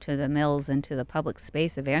going out to the mills and to the public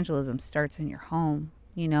space. Evangelism starts in your home,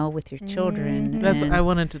 with your children. That's what and, I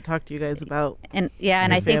wanted to talk to you guys about. and yeah,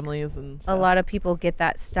 and your I think families and a stuff. lot of people get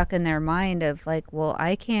that stuck in their mind of like, well,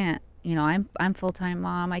 I can't, I'm full-time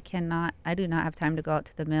mom. I do not have time to go out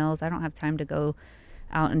to the mills. I don't have time to go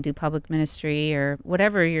out and do public ministry or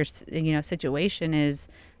whatever your situation is.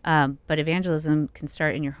 But evangelism can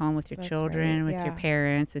start in your home with your That's children, right, with your yeah.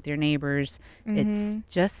 parents, with your neighbors. It's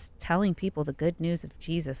just telling people the good news of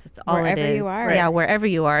Jesus. That's all Wherever it is. you are. Yeah, wherever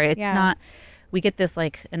you are. It's Yeah. not. We get this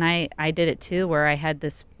like, and I did it too, where I had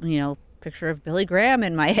this picture of Billy Graham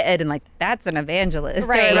in my head, and like that's an evangelist,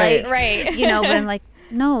 or, Right, like, right. But I'm like,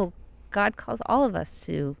 no, God calls all of us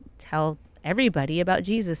to tell everybody about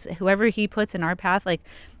Jesus. Whoever He puts in our path, like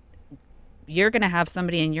you're gonna have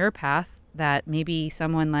somebody in your path that maybe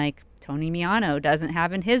someone like Tony Miano doesn't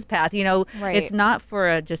have in his path. Right. It's not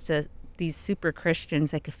for these super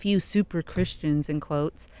Christians, like a few super Christians in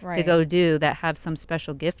quotes, to Right. go do that have some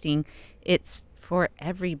special gifting. It's for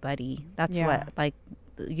everybody. That's Yeah. what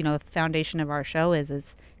the foundation of our show is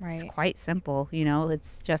it's Right. quite simple.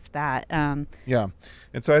 It's just that. Yeah.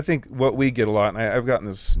 And so I think what we get a lot, and I've gotten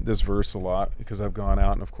this verse a lot because I've gone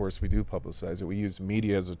out, and of course we do publicize it. We use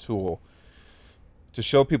media as a tool to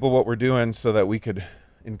show people what we're doing so that we could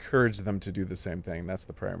encourage them to do the same thing. That's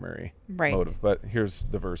the primary Right. motive. But here's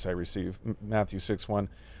the verse I receive, Matthew 6:1.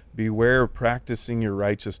 Beware of practicing your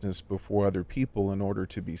righteousness before other people in order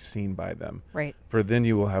to be seen by them. Right. For then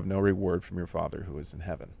you will have no reward from your Father who is in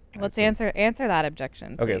heaven. Right? Let's So- answer that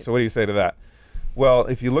objection. Okay, please. so what do you say to that? Well,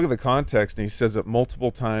 if you look at the context, and he says it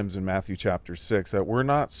multiple times in Matthew chapter 6, that we're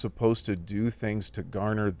not supposed to do things to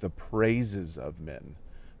garner the praises of men,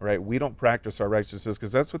 right? We don't practice our righteousness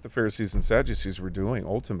because that's what the Pharisees and Sadducees were doing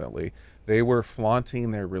ultimately. They were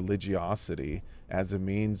flaunting their religiosity as a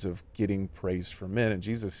means of getting praise from men. And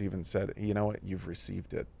Jesus even said, you know what, you've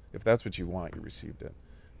received it. If that's what you want, you received it,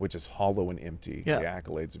 which is hollow and empty, Yeah. the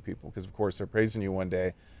accolades of people. Because, of course, they're praising you one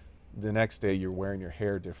day. The next day you're wearing your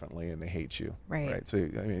hair differently and they hate you. Right. So, I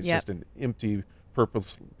mean, it's Yep. just an empty,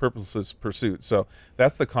 purposeless pursuit. So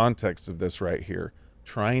that's the context of this right here.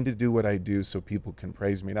 Trying to do what I do so people can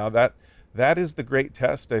praise me. Now that is the great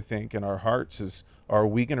test, I think, in our hearts is, are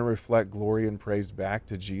we going to reflect glory and praise back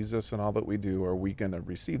to Jesus in all that we do? Or are we going to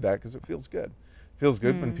receive that because it feels good? It feels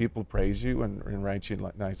good when people praise you and write you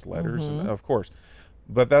nice letters, and of course.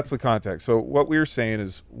 But that's the context. So what we're saying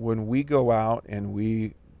is when we go out and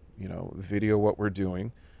we, video what we're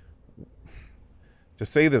doing, to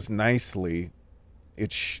say this nicely,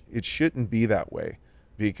 it shouldn't be that way,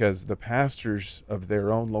 because the pastors of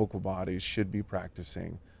their own local bodies should be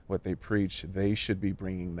practicing what they preach. They should be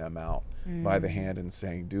bringing them out by the hand and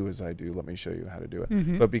saying, do as I do, let me show you how to do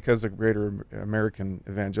it. But because the greater American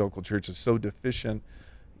evangelical church is so deficient,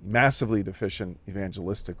 massively deficient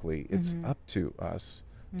evangelistically, it's up to us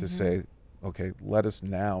to say, okay, let us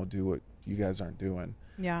now do what you guys aren't doing.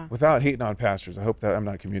 Yeah. Without hating on pastors, I hope that I'm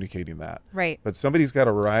not communicating that. Right. But somebody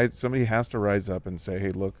has to rise up and say,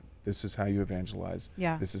 hey, look, this is how you evangelize.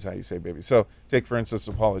 Yeah. This is how you save babies. So take, for instance,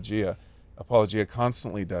 Apologia. Apologia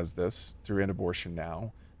constantly does this through End Abortion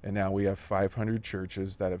Now. And now we have 500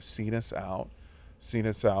 churches that have seen us out,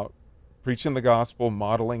 preaching the gospel,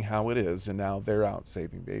 modeling how it is, and now they're out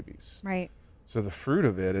saving babies. Right. So the fruit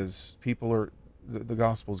of it is the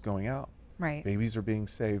gospel is going out. Right. Babies are being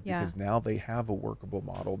saved because now they have a workable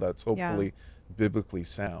model that's hopefully biblically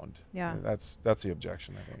sound. Yeah. That's the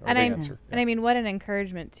objection, I think, or And the I answer. and I mean, what an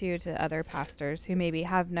encouragement too to other pastors who maybe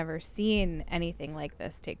have never seen anything like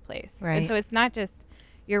this take place. And Right. so it's not just,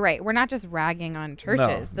 you're right, we're not just ragging on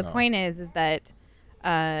churches. The no. point is that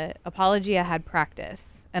Apologia had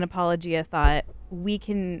practice, and Apologia thought we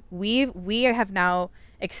have now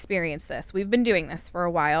experienced this. We've been doing this for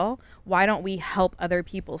a while. Why don't we help other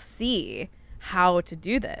people see how to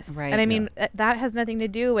do this? Right. And I mean, that has nothing to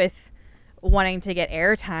do with wanting to get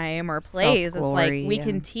airtime or plays. It's like, Self-glory, we yeah.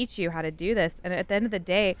 can teach you how to do this. And at the end of the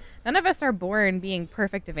day, none of us are born being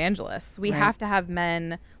perfect evangelists. We Right. have to have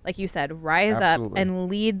men, like you said, rise Absolutely. up and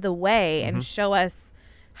lead the way and show us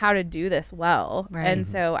how to do this well. Right. And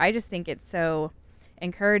so I just think it's so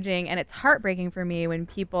encouraging, and it's heartbreaking for me when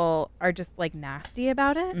people are just like nasty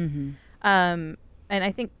about it. Mm-hmm. And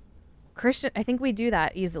I think I think we do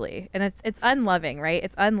that easily, and it's unloving, right?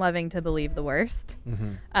 It's unloving to believe the worst.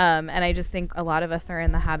 And I just think a lot of us are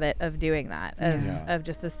in the habit of doing that, of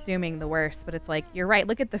just assuming the worst. But it's like, you're right.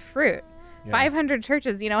 Look at the fruit. Yeah. 500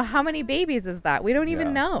 churches. How many babies is that? We don't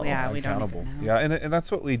even know. Yeah, we don't accountable. even know. Yeah, and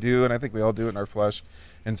that's what we do, and I think we all do it in our flesh.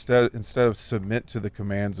 Instead of submit to the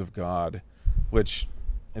commands of God, which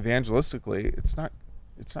evangelistically it's not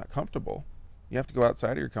comfortable. You have to go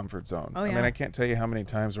outside of your comfort zone. Oh, I mean, yeah. I can't tell you how many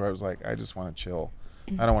times where I was like, I just want to chill.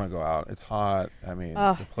 I don't want to go out. It's hot. I mean,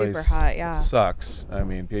 Oh, the place super hot, yeah. it sucks. I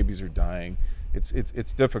mean, babies are dying.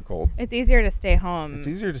 It's difficult. It's easier to stay home. It's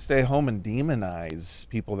easier to stay home and demonize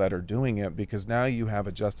people that are doing it, because now you have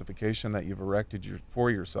a justification that you've erected for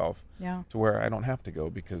yourself, Yeah. to where I don't have to go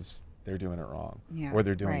because they're doing it wrong, Yeah. or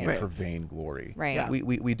they're doing Right. it for vainglory. Right. Yeah.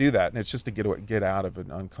 We do that, and it's just to get out of an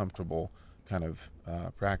uncomfortable kind of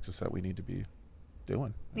practice that we need to be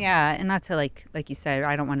doing. Yeah, and not to like you said,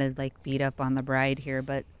 I don't want to like beat up on the bride here,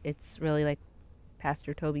 but it's really like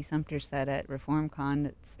Pastor Toby Sumter said at ReformCon.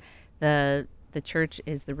 It's the church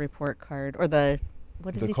is the report card, or the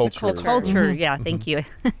what did The he culture say? is- Culture. Yeah, thank you.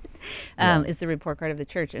 Yeah. Is the report card of the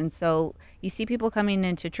church, and so you see people coming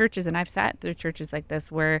into churches, and I've sat through churches like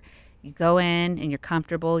this where you go in and you're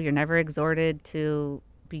comfortable, you're never exhorted to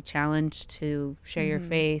be challenged to share your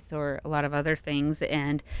faith or a lot of other things,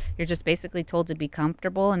 and you're just basically told to be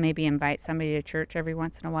comfortable and maybe invite somebody to church every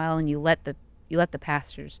once in a while, and you let the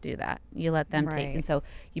pastors do that. You let them take, Right. and so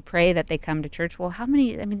you pray that they come to church. Well, how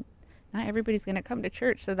many? I mean, not everybody's going to come to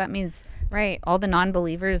church, so that means Right. all the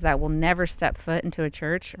non-believers that will never step foot into a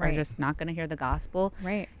church are Right. just not going to hear the gospel.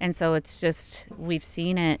 Right. And so it's just, we've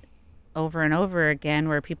seen it over and over again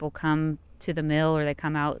where people come to the mill, or they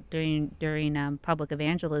come out during public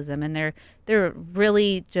evangelism, and they're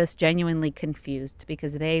really just genuinely confused,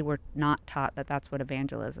 because they were not taught that that's what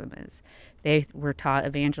evangelism is. They were taught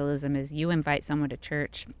evangelism is you invite someone to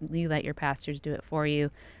church, you let your pastors do it for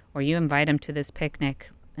you, or you invite them to this picnic,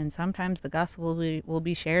 and sometimes the gospel will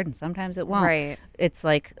be shared, and sometimes it won't. Right. It's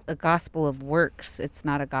like a gospel of works. It's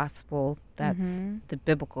not a gospel that's the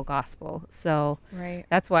biblical gospel. So Right.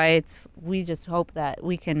 that's why we just hope that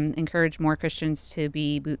we can encourage more Christians to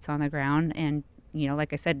be boots on the ground. And,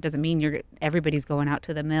 like I said, it doesn't mean everybody's going out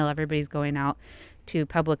to the mill, everybody's going out to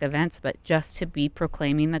public events, but just to be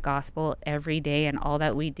proclaiming the gospel every day and all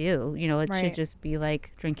that we do. It Right. should just be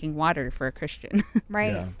like drinking water for a Christian.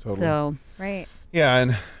 Right. Yeah, totally. So Right.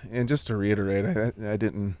 Yeah, and just to reiterate, I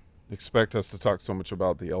didn't expect us to talk so much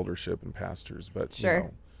about the eldership and pastors, but Sure.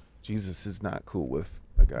 Jesus is not cool with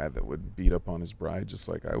a guy that would beat up on his bride, just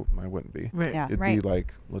like I wouldn't be. Right. Yeah. It'd be Right.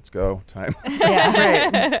 like, let's go, time.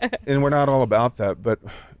 yeah. And we're not all about that, but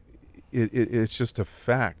it's just a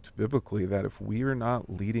fact biblically that if we are not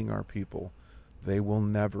leading our people, they will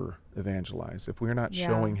never evangelize. If we're not Yeah.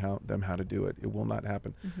 showing them how to do it, it will not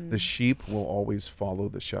happen. The sheep will always follow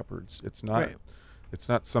the shepherds. It's not. Right. It's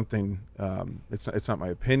not something. It's not my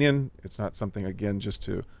opinion. It's not something, again, just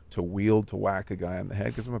to whack a guy on the head,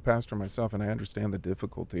 because I'm a pastor myself and I understand the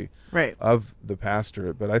difficulty Right. of the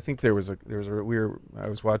pastorate. But I think I was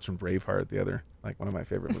watching Braveheart one of my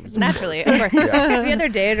favorite movies. Naturally, of course. Yeah. The other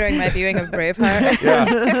day during my viewing of Braveheart.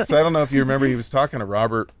 Yeah. So I don't know if you remember, he was talking to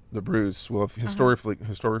Robert the Bruce. Well,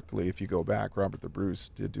 historically, if you go back, Robert the Bruce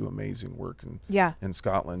did do amazing work Yeah. in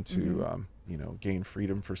Scotland to gain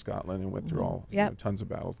freedom for Scotland, and went through all Yep. tons of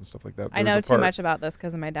battles and stuff like that. I There's know a too part- much about this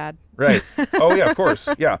because of my dad. Right. Oh yeah, of course.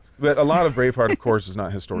 Yeah. But a lot of Braveheart, of course, is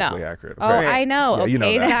not historically accurate. Oh, okay? I know. Yeah, you know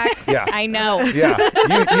okay, that. Zach. Yeah. I know. Yeah,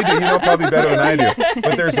 you do. You know probably better than I do.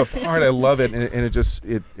 But there's a part, I love it, and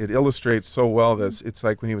it illustrates so well this. It's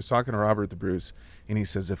like when he was talking to Robert the Bruce, and he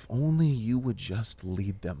says, if only you would just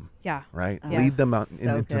lead them, Yeah. right? Yes. Lead them out So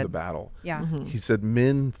into the good. battle. Yeah. He said,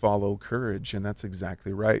 men follow courage, and that's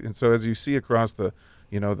exactly right. And so as you see across the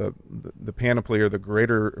panoply, or the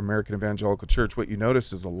greater American evangelical church, what you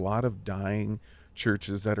notice is a lot of dying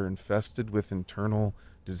churches that are infested with internal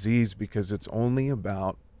disease, because it's only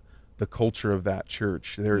about the culture of that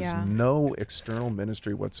church. There's Yeah. no external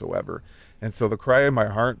ministry whatsoever. And so the cry of my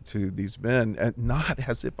heart to these men, and not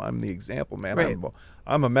as if I'm the example, man. Right.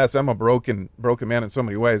 I'm a mess. I'm a broken man in so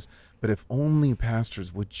many ways. But if only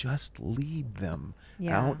pastors would just lead them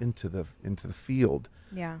out into the field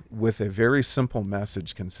Yeah. with a very simple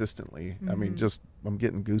message consistently. I Mm-hmm. mean, just I'm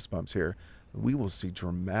getting goosebumps here. We will see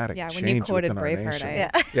dramatic Yeah, change when you quoted within our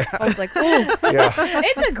Braveheart, nation. I was like, oh, Yeah.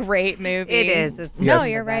 it's a great movie. It is. It's No, Yes.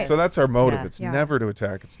 you're right. So that's our motive. Yeah. It's Yeah. never to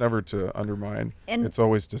attack. It's never to undermine. And- it's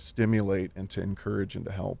always to stimulate and to encourage and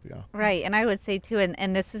to help. Yeah. Right, and I would say too,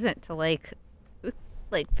 and this isn't to like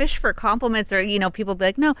fish for compliments, or people be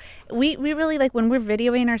like, no, we really, like, when we're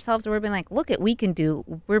videoing ourselves, or we're being like, look at we can do.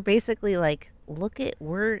 We're basically like, look at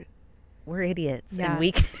we're idiots, Yeah. and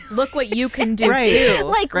we can. Look what you can do Right. too.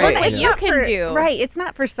 Like, Right. look What it's you not can for- do. Right, it's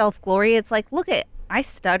not for self glory. It's like, look at, I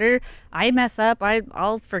stutter, I mess up,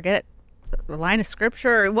 I'll forget a line of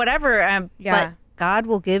scripture or whatever. Yeah. But God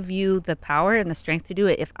will give you the power and the strength to do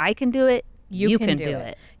it. If I can do it, you can do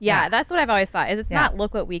it. Yeah, that's what I've always thought. Is it's Yeah. not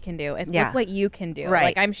look what we can do. It's Yeah. look what you can do. Right.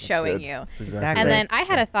 Like I'm That's showing good. you. That's Exactly. exactly. And right. then I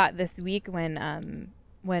had a thought this week when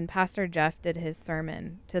Pastor Jeff did his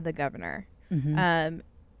sermon to the governor. Mhm.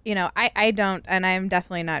 I don't, and I'm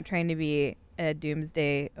definitely not trying to be a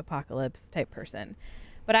doomsday apocalypse type person,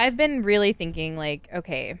 but I've been really thinking, like,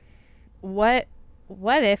 okay, what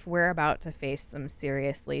if we're about to face some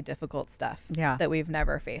seriously difficult stuff Yeah. that we've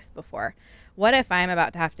never faced before? What if I'm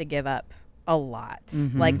about to have to give up a lot,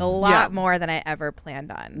 Mhm. like a lot Yeah. more than I ever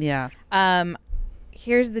planned on? Yeah.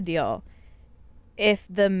 Here's the deal. If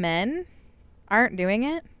the men aren't doing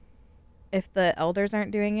it, if the elders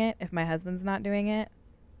aren't doing it, if my husband's not doing it,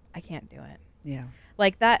 I can't do it. Yeah.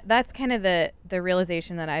 Like that's kind of the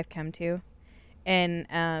realization that I've come to.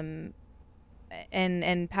 And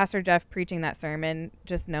Pastor Jeff preaching that sermon,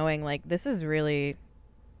 just knowing, like, this is really,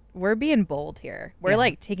 we're being bold here. We're Yeah.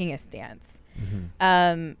 like taking a stance.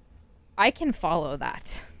 Mhm. I can follow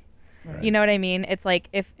that. Right. You know what I mean? It's like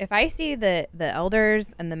if I see the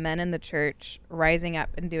elders and the men in the church rising up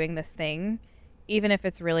and doing this thing, even if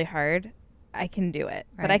it's really hard, I can do it.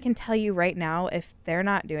 But I Right. can tell you right now, if they're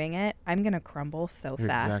not doing it, I'm gonna crumble so You're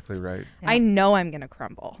fast. exactly right. I know I'm gonna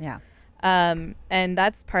crumble. Yeah. And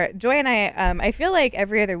that's part. Joy and I feel like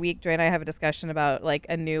every other week, Joy and I have a discussion about, like,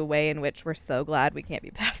 a new way in which we're so glad we can't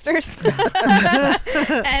be pastors.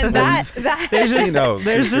 And that There's She just, knows.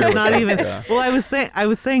 there's She just really not does, even. yeah. Well, I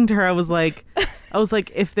was saying to her, I was like,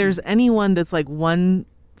 if there's anyone that's like one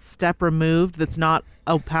step removed, that's not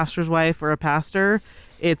a pastor's wife or a pastor,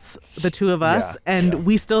 it's the two of us, Yeah, and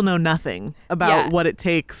we still know nothing about Yeah. what it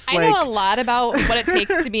takes. I know a lot about what it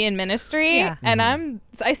takes to be in ministry, Yeah. and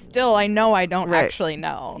I know I don't Right. actually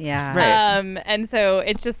know. Yeah. Right. And so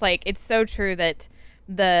it's just like, it's so true that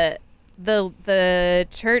the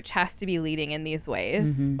church has to be leading in these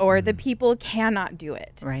ways, or the people cannot do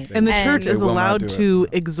it. Right. And the And- church They is will not allowed do it. to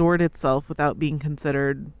exhort itself without being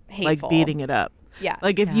considered Hateful. like beating it up. Yeah.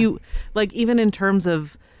 Like if Yeah. you, like, even in terms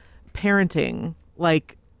of parenting,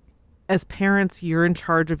 like, as parents, you're in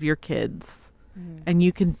charge of your kids, and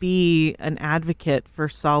you can be an advocate for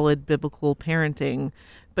solid biblical parenting,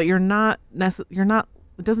 but you're not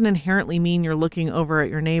it doesn't inherently mean you're looking over at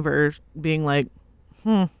your neighbor being like,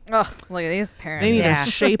 Ugh, look at these parents. they need Yeah.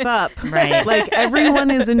 to shape up. Right. Like,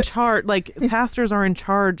 everyone is in charge. Like, pastors are in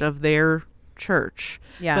charge of their church.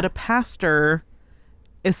 Yeah. But a pastor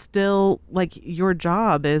is still, like, your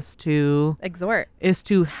job is to Exhort.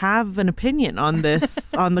 have an opinion on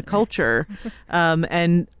this, on the culture,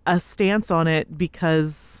 and a stance on it,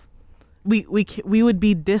 because we would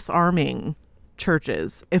be disarming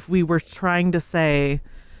churches if we were trying to say,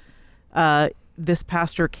 this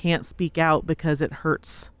pastor can't speak out because it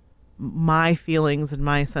hurts my feelings and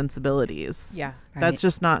my sensibilities. Yeah. That's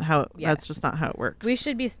just not how Yeah. that's just not how it works. We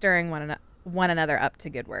should be stirring one another up to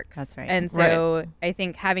good works. That's right. And so I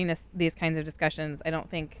think having these kinds of discussions, I don't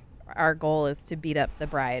think our goal is to beat up the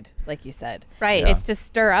bride, like you said. Right. It's to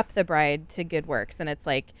stir up the bride to good works. And it's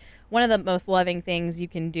like, one of the most loving things you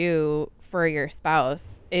can do for your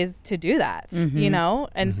spouse is to do that, you know?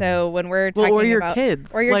 And so when we're talking or your about kids,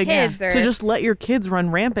 or your like, kids, or to just let your kids run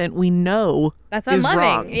rampant, we know that's is unloving.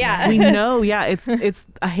 wrong. Yeah. We know, it's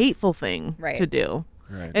a hateful thing Right. to do.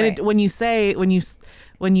 Right. And Right. when you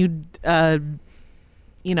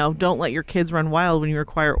don't let your kids run wild, when you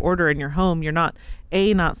require order in your home, you're not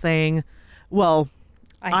saying, well,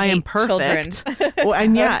 I am hate children. perfect. Well,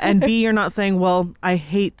 and B, you're not saying, well, I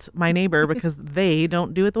hate my neighbor because they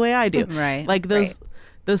don't do it the way I do. Right. Like,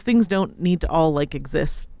 those things don't need to all, like,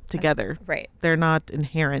 exist together. Right. They're not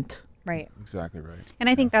inherent. Right. Exactly right. And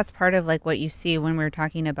I think that's part of, like, what you see when we're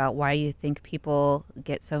talking about why you think people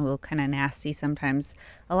get so kind of nasty sometimes.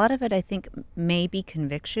 A lot of it, I think, may be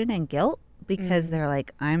conviction and guilt, because they're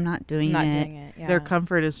like, I'm not doing Not it. doing it. Yeah. Their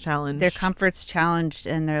comfort is challenged. Their comfort's challenged,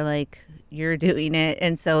 and they're like, you're doing it.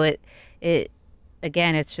 And so it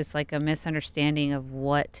again, it's just like a misunderstanding of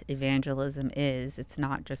what evangelism is. It's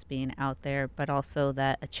not just being out there, but also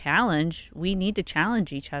that a challenge. We need to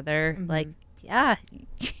challenge each other. Like, yeah,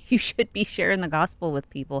 you should be sharing the gospel with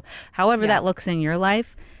people. However that looks in your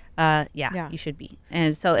life, you should be.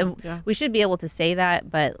 And so we should be able to say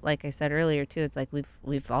that. But like I said earlier, too, it's like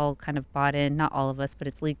we've all kind of bought in, not all of us, but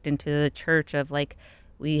it's leaked into the church of like,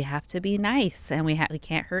 we have to be nice, and we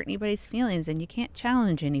can't hurt anybody's feelings, and you can't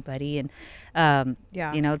challenge anybody. And,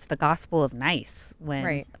 it's the gospel of nice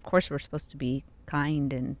when, of course, we're supposed to be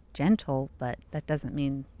kind and gentle, but that doesn't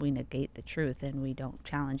mean we negate the truth and we don't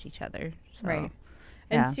challenge each other. So, Right.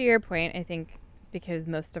 And to your point, I think because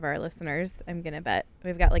most of our listeners, I'm going to bet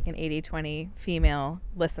we've got like an 80-20 female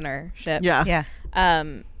listenership. Yeah.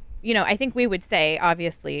 I think we would say,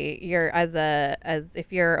 obviously, you're as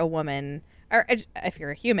if you're a woman, or if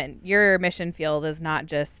you're a human, your mission field is not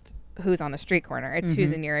just who's on the street corner. It's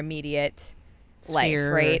who's in your immediate life,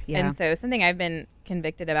 right? Yeah. And so something I've been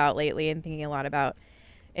convicted about lately and thinking a lot about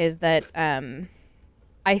is that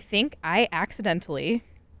I think I accidentally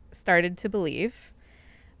started to believe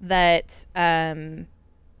that so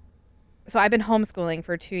I've been homeschooling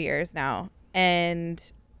for 2 years now,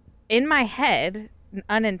 and in my head,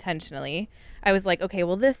 unintentionally, I was like, okay,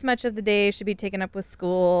 well, this much of the day should be taken up with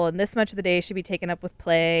school, and this much of the day should be taken up with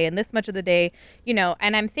play, and this much of the day,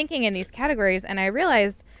 and I'm thinking in these categories, and I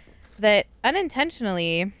realized that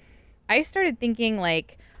unintentionally, I started thinking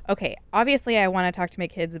like, okay, obviously I want to talk to my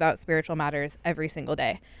kids about spiritual matters every single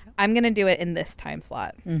day. I'm going to do it in this time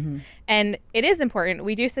slot. And it is important.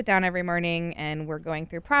 We do sit down every morning and we're going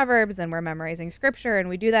through Proverbs and we're memorizing scripture, and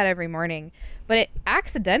we do that every morning. But it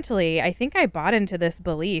accidentally, I think I bought into this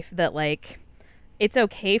belief that like, it's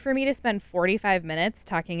okay for me to spend 45 minutes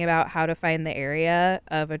talking about how to find the area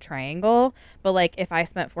of a triangle. But like, if I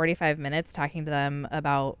spent 45 minutes talking to them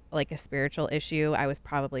about like a spiritual issue, I was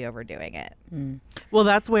probably overdoing it. Well,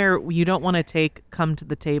 that's where you don't want to come to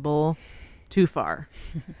the table too far,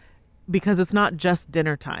 because it's not just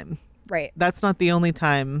dinner time. Right. That's not the only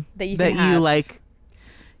time that you like,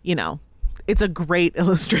 it's a great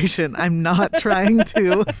illustration. I'm not trying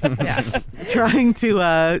to,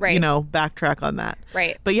 backtrack on that.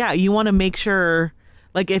 Right. But yeah, you want to make sure,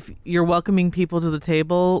 like, if you're welcoming people to the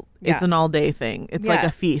table, it's an all day thing. It's like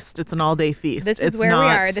a feast. It's an all day feast. This is where we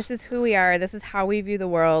are. This is who we are. This is how we view the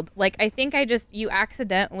world. Like, I think you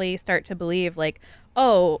accidentally start to believe like,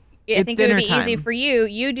 oh, I think it would be easy for you.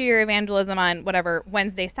 You do your evangelism on whatever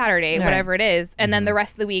Wednesday, Saturday, whatever it is, and then the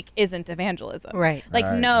rest of the week isn't evangelism. Right.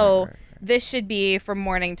 Like, no. This should be from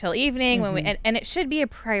morning till evening when and it should be a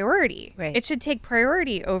priority. Right. It should take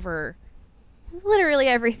priority over literally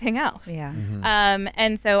everything else. Yeah.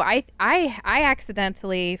 And so I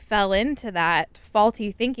accidentally fell into that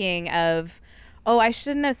faulty thinking of, oh, I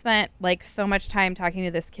shouldn't have spent like so much time talking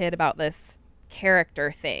to this kid about this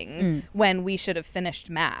character thing when we should have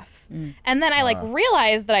finished math. And then I like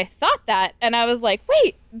realized that I thought that, and I was like,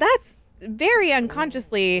 wait, that's very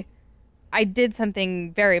unconsciously I did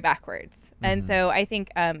something very backwards. And so I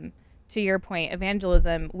think, to your point,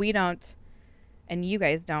 evangelism, we don't, and you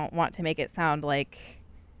guys don't want to make it sound like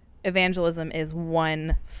evangelism is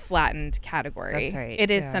one flattened category. That's right. It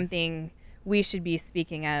is something we should be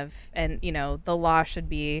speaking of, and, the law should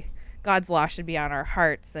be, God's law should be on our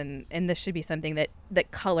hearts, and this should be something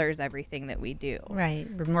that colors everything that we do. Right.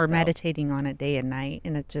 We're meditating on it day and night,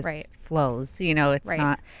 and it just flows. It's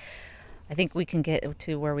not... I think we can get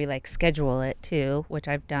to where we like schedule it too, which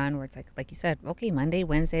I've done, where it's like you said, okay, Monday,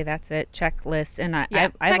 Wednesday, that's it, checklist. And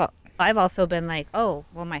I've also been like, oh,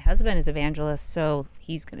 well, my husband is evangelist, so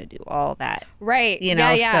he's going to do all that. Right.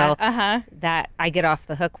 So that I get off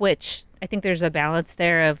the hook, which I think there's a balance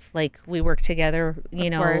there of like, we work together,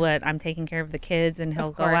 I'm taking care of the kids and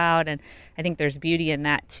he'll go out. And I think there's beauty in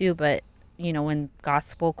that too. But when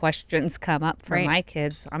gospel questions come up for my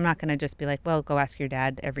kids, I'm not going to just be like, well, go ask your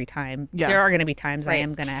dad every time. Yeah. There are going to be times I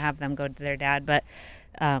am going to have them go to their dad, but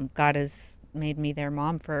God has made me their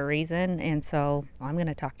mom for a reason. And so I'm going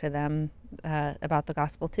to talk to them about the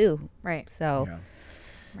gospel too. Right. So. Yeah.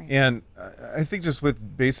 Right. And I think just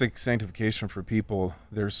with basic sanctification for people,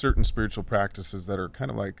 there's certain spiritual practices that are kind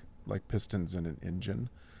of like pistons in an engine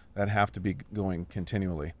that have to be going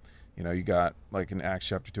continually. You got like in Acts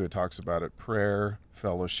chapter 2, it talks about it, prayer,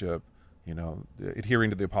 fellowship, adhering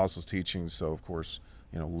to the apostles' teachings. So of course,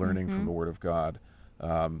 learning from the word of God.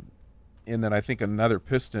 And then I think another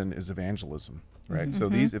piston is evangelism, right? So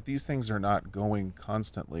if these things are not going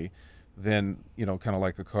constantly, then, kind of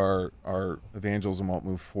like a car, our evangelism won't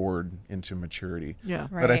move forward into maturity. Yeah.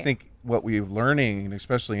 Right. But I think what we're learning, and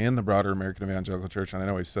especially in the broader American Evangelical Church, and I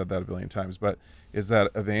know we've said that a billion times, but is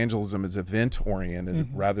that evangelism is event-oriented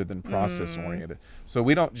rather than process-oriented. So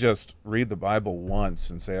we don't just read the Bible once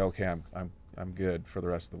and say, okay, I'm good for the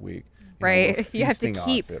rest of the week. Right. We're You have to feasting off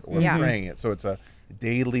keep- it, or yeah. praying it. So it's a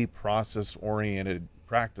daily process-oriented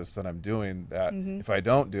practice that I'm doing that if I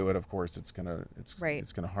don't do it, of course it's gonna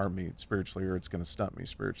harm me spiritually, or it's gonna stump me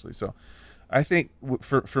spiritually. So I think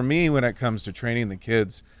for me, when it comes to training the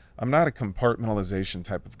kids, I'm not a compartmentalization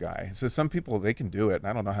type of guy. So some people, they can do it, and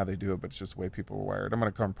I don't know how they do it, but it's just the way people are wired. I'm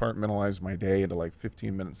going to compartmentalize my day into like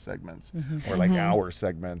 15-minute segments or like hour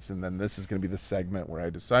segments, and then this is going to be the segment where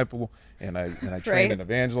I disciple and I train Right. in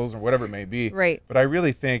evangelism or whatever it may be. Right. But I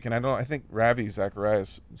really think, and I think Ravi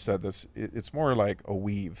Zacharias said this, it's more like a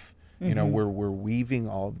weave. We're weaving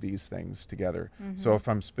all of these things together. So if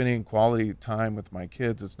I'm spending quality time with my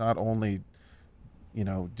kids, it's not only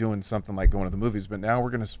doing something like going to the movies, but now we're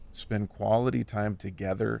going to spend quality time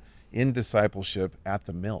together in discipleship at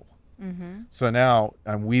the mill. So now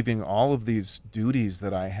I'm weaving all of these duties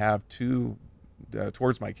that I have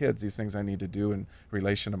towards my kids, these things I need to do in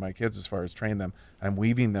relation to my kids as far as train them. I'm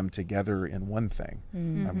weaving them together in one thing.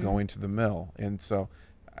 I'm going to the mill. And so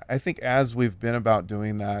I think as we've been about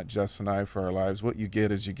doing that, Jess and I, for our lives, what you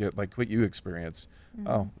get is like what you experience.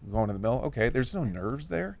 Oh, going to the mill. Okay, there's no nerves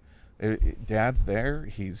there. Dad's there.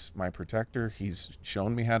 He's my protector. He's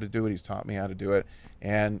shown me how to do it. He's taught me how to do it.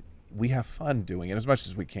 And we have fun doing it as much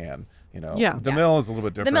as we can. Yeah. The mill is a little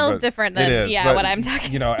bit different. The mill is but different it than is, yeah but, what I'm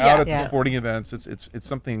talking. Out at the Yeah. sporting events, it's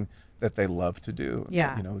something that they love to do.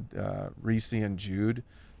 Yeah. Reese and Jude,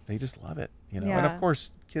 they just love it. And Yeah. of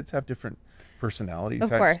course, kids have different personality Of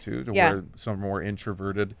types course, too, to yeah. where some are more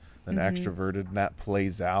introverted than extroverted, and that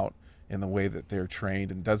plays out in the way that they're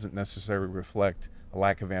trained and doesn't necessarily reflect a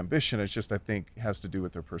lack of ambition. It's just, I think, has to do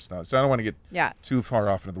with their personality. So I don't want to get too far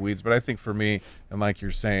off into the weeds, but I think for me, and like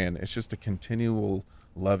you're saying, it's just a continual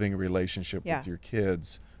loving relationship with your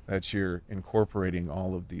kids that you're incorporating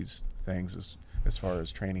all of these things as far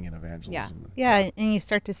as training and evangelism. Yeah, and you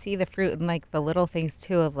start to see the fruit in like the little things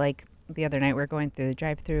too. Of like the other night, we are going through the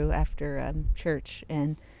drive-through after church,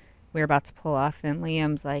 and we were about to pull off, and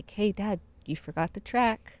Liam's like, "Hey, Dad, you forgot the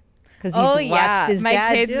track." Because he's watched his my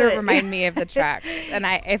dad kids do it. remind me of the tracks, and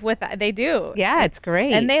they do. Yeah, it's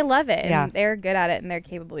great, and they love it, Yeah. and they're good at it, and they're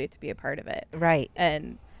capable to be a part of it. right,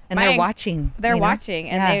 And they're watching. They're you know? watching,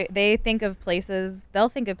 and Yeah. they think of places. They'll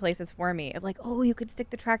think of places for me of like, oh, you could stick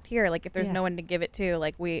the tract here. Like if there's Yeah. no one to give it to,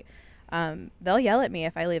 like they'll yell at me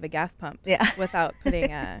if I leave a gas pump Yeah. without putting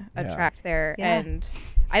a Yeah. tract there. Yeah. And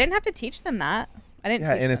I didn't have to teach them that. I didn't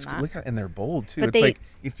Yeah, teach and them it's that. and they're bold too. But It's they- like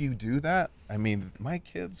if you do that, I mean, my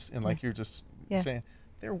kids, and like you're just saying,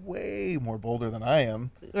 they're way more bolder than I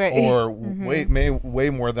am, Right. or way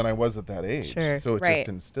more than I was at that age. Sure. So it Right. just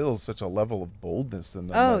instills such a level of boldness in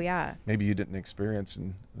them. Oh that yeah, maybe you didn't experience,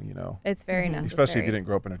 and it's very necessary. especially if you didn't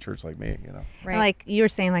grow up in a church like me. Right. And like you were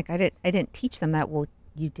saying, like I didn't teach them that. Well,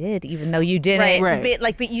 you did, even though you didn't. Right.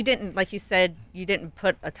 But you didn't, like you said, you didn't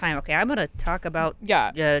put a time. Okay, I'm gonna talk about.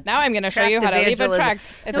 Yeah. Now I'm going to show you how to leave a evangelism.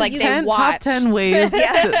 tract. It's No, like you they can't. Top watched. 10 ways,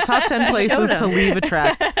 top 10 places to them. leave a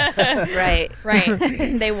track. Right.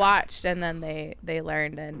 Right. They watched and then they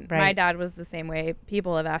learned. And my Right. dad was the same way.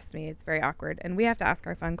 People have asked me. It's very awkward. And we have to ask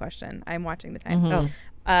our fun question. I'm watching the time. Oh.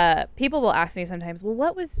 People will ask me sometimes, well,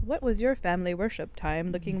 what was your family worship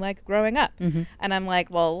time looking like growing up? And I'm like,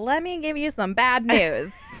 well, let me give you some bad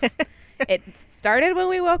news. It started when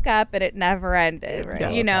we woke up and it never ended. Right. Yeah,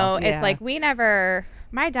 You that's know, awesome. it's like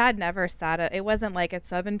my dad never it wasn't like at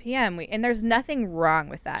 7 p.m. And there's nothing wrong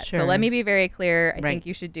with that. So Sure. let me be very clear. I Right. think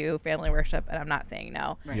you should do family worship, and I'm not saying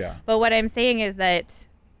no. Yeah. But what I'm saying is that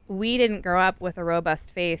we didn't grow up with a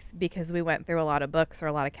robust faith because we went through a lot of books or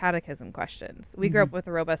a lot of catechism questions. We grew up with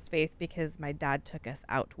a robust faith because my dad took us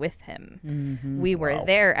out with him. We were Wow.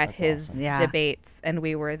 there at That's his awesome. Yeah. debates, and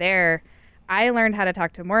we were there. I learned how to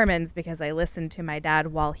talk to Mormons because I listened to my dad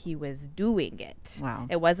while he was doing it. Wow.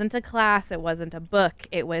 It wasn't a class, it wasn't a book,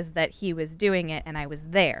 it was that he was doing it and I was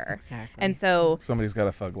there. Exactly. And so Somebody's got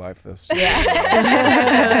a thug life this.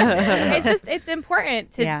 it's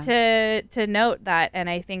important to Yeah. to note that, and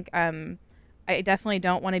I think I definitely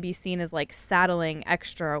don't want to be seen as like saddling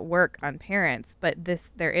extra work on parents, but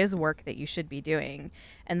there is work that you should be doing,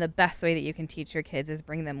 and the best way that you can teach your kids is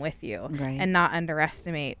bring them with you Right. and not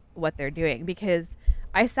underestimate what they're doing, because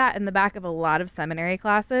I sat in the back of a lot of seminary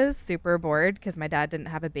classes, super bored because my dad didn't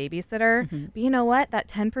have a babysitter. But you know what? That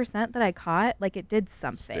 10% that I caught, like it did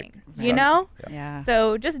something, you know? Yeah.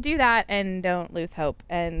 So just do that and don't lose hope.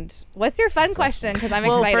 And what's your fun question? Because I'm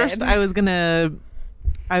excited. First I was going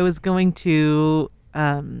to,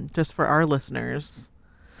 just for our listeners,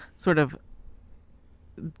 sort of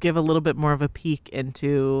give a little bit more of a peek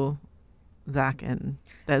into Zach and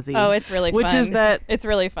Desi. Oh, it's really fun. Which is that it's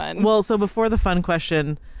really fun. Well, so before the fun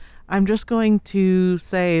question, I'm just going to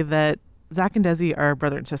say that Zach and Desi are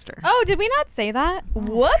brother and sister. Oh, did we not say that?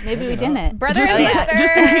 Whoops. Maybe we didn't. Brother Just, and sister.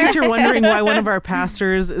 just in case you're wondering why one of our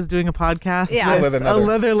pastors is doing a podcast With with another. a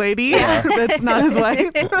leather lady that's not his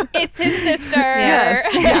wife. It's his sister.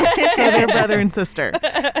 Yes. Yeah. So they're brother and sister.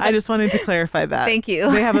 I just wanted to clarify that. Thank you.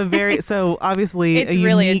 They have a very, so obviously It's a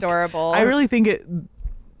really unique- adorable. I really think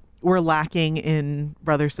we're lacking in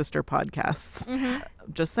brother sister podcasts.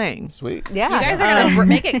 Just saying. Sweet. Yeah. You guys are gonna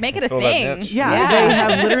make it a Fill that thing. niche. Yeah, Yeah. they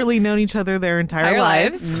have literally known each other their entire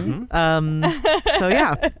lives. So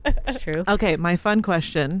yeah. That's true. Okay, my fun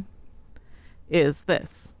question is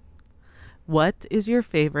this. What is your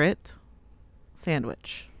favorite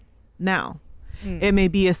sandwich? Now, it may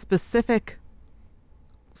be a specific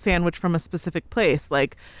sandwich from a specific place.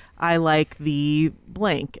 Like, I like the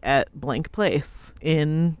blank at blank place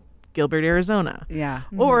in Gilbert, Arizona. Yeah.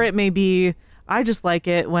 Or it may be, I just like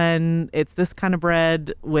it when it's this kind of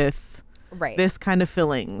bread with Right. this kind of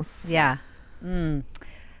fillings. Yeah.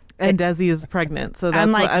 And Desi is pregnant, so that's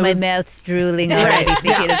I'm like, what I my was. mouth's drooling already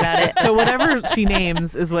thinking about it. So whatever she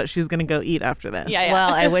names is what she's gonna go eat after this. Yeah.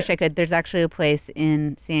 Well, I wish I could. There's actually a place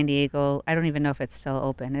in San Diego. I don't even know if it's still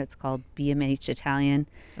open. It's called BMH Italian.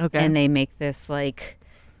 Okay. And they make this like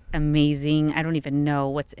amazing, I don't even know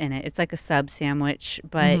what's in it. It's like a sub sandwich,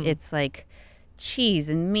 but it's like cheese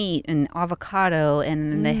and meat and avocado.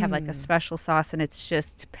 And then they have like a special sauce and it's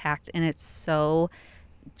just packed and it's so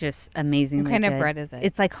just amazingly What kind of good. bread is it?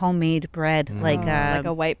 It's like homemade bread. Like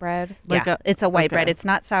a white bread. Like yeah, it's a white okay. bread. It's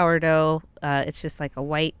not sourdough. It's just like a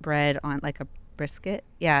white bread on like a brisket.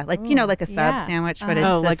 Yeah, like you know, like a sub yeah. sandwich, but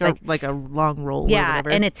Oh, it's like just a like a long roll. or yeah,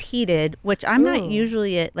 whatever. and it's heated, which I'm not Ooh.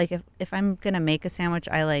 usually at. Like if I'm gonna make a sandwich,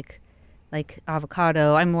 I like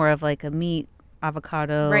avocado. I'm more of like a meat,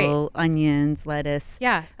 avocado, Right. onions, lettuce.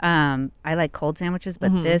 Yeah. I like cold sandwiches,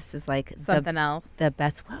 but this is like Something else. the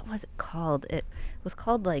best. What was it called? It was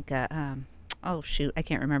called like a. Oh shoot, I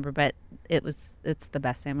can't remember, but it's the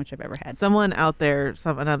best sandwich I've ever had. Someone out there,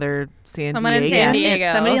 another San Someone in Diego. San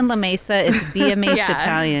Diego. Somebody in La Mesa. It's BMH Yeah.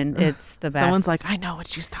 Italian. It's the best. Someone's like, I know what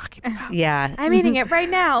she's talking about. yeah, I'm eating it right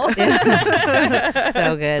now.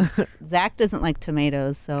 so good. Zach doesn't like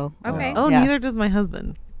tomatoes, so Okay. Oh, Yeah. neither does my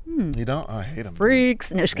husband. You don't? I hate them.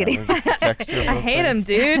 freaks. No, just kidding. Just the texture of I those hate him, things.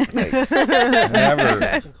 dude. Yikes. Never.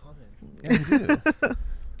 Yeah, you do.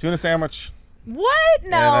 Tuna sandwich. What?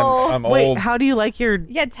 And No. I'm Wait, old. how do you like your?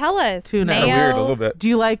 Yeah, tell us. Tuna. Kinda Mayo? weird a little bit. Do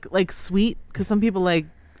you like sweet? Because some people like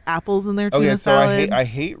apples in their tuna Okay, so salad. I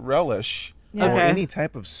hate relish or Okay. any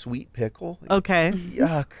type of sweet pickle. Okay.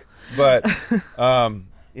 Yuck. But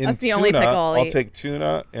in That's the tuna, only pickle I'll I'll eat. take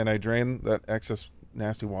tuna and I drain that excess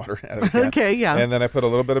nasty water out of the can. Okay, yeah. And then I put a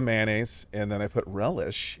little bit of mayonnaise and then I put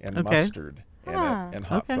relish and Okay. mustard in Ah, it and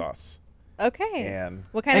hot okay. sauce. Okay. And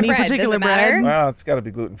What kind Any of bread? particular Does it matter? bread? well, it's got to be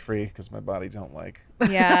gluten free because my body don't like.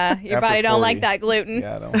 Yeah, your After body don't 40. like that gluten.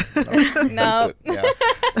 Yeah, I don't. No. That's it.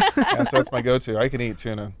 Yeah. So that's my go-to. I can eat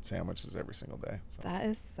tuna sandwiches every single day. So. That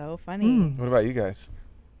is so funny. Mm. What about you guys?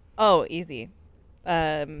 Oh, easy.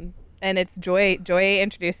 And it's Joy. Joy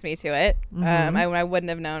introduced me to it. I wouldn't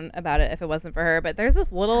have known about it if it wasn't for her. But there's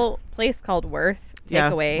this little place called Worth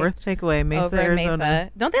Takeaway. Worth Takeaway, Mesa, over in Arizona.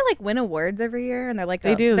 Mesa. Don't they like win awards every year? And they're like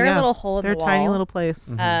They do. They're yeah. a little hole in They're the a wall. tiny little place.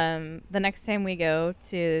 The next time we go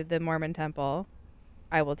to the Mormon temple,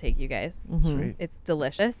 I will take you guys. Sweet. It's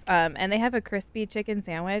delicious. And they have a crispy chicken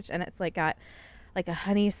sandwich, and it's like got like a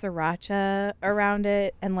honey sriracha around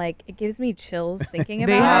it, and like it gives me chills thinking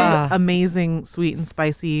They about it. have amazing sweet and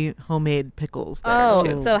spicy homemade pickles there Oh,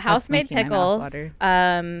 too. so house-made making my mouth pickles,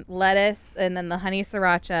 water. lettuce, and then the honey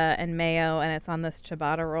sriracha and mayo, and it's on this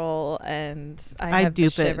ciabatta roll, and I have the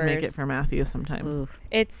dupe it and make it shivers. for Matthew sometimes. Ooh.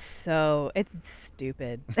 It's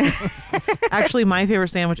stupid. Actually, my favorite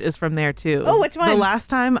sandwich is from there too. Oh, which The one? last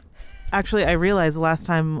time, actually, I realized the last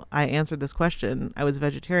time I answered this question, I was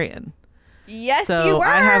vegetarian. Yes, so you were.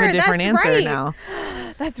 I have a different That's answer right. now.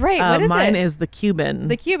 That's right. What is mine it? is the Cuban.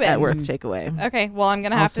 The Cuban. at Worth Takeaway. Okay, well, I'm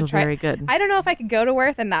gonna have Also to try. very good. I don't know if I could go to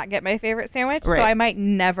Worth and not get my favorite sandwich, so Right. I might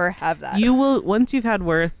never have that. You will once you've had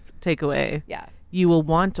Worth Takeaway. yeah. You will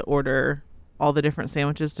want to order all the different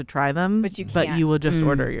sandwiches to try them, But you but can't. you will just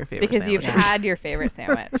order your favorite because you've sandwiches. had your favorite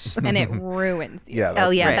sandwich and it ruins you. Yeah. Oh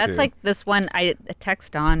That's yeah, me that's too. like this one. I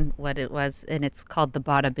text on what it was, and it's called the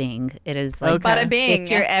Bada Bing. It is like Okay. Bada bing. if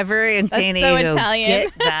you're ever in San That's so Diego, Italian.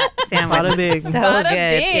 get that sandwich. Bada bing. It's so Bada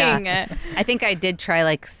good. bing. Yeah. I think I did try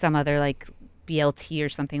like some other like BLT or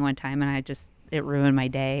something one time, and it ruined my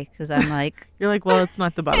day because I'm like, You're like, well, it's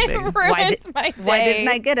not the bada It bing. ruined my day. why didn't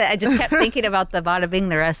I get it? I just kept thinking about the Bada Bing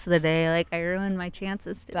the rest of the day. Like I ruined my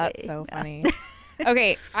chances today. That's so Yeah. funny.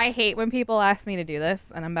 Okay, I hate when people ask me to do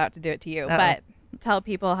this, and I'm about to do it to you. Uh-oh. But tell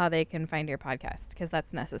people how they can find your podcast because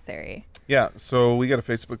that's necessary. Yeah, so we got a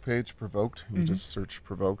Facebook page, Provoked. You Mm-hmm. just search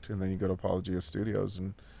Provoked, and then you go to Apologia Studios,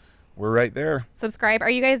 and we're right there. Subscribe. Are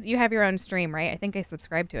you guys? You have your own stream, right? I think I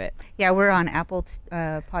subscribed to it. Yeah, we're on Apple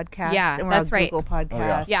Podcasts. Yeah, and we're that's on right. Google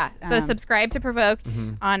Podcasts. Yeah. So subscribe to Provoked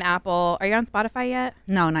Mm-hmm. on Apple. Are you on Spotify yet?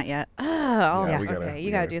 No, not yet. Oh, Yeah, we gotta- okay. we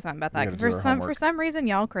You gotta gotta- do something about we that. gotta For do our some homework. reason,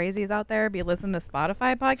 y'all crazies out there be listening to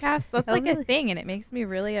Spotify podcasts. That's Oh, like a really? thing, and it makes me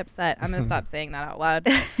really upset. I'm gonna stop saying that out loud.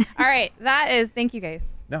 All right, that is. Thank you guys.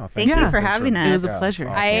 No, Thank you Yeah. for thanks having us. It was a yeah, pleasure.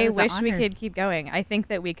 it's awesome. I It was an wish we honor. could keep going. I think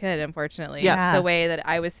that we could, unfortunately. Yeah. The way that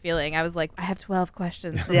I was feeling, I was like, I have 12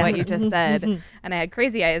 questions from Yeah. what you just said, and I had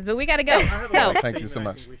crazy eyes. But we gotta go. So Thank you so Statement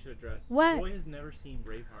I much. think we should address. What? Joy has never seen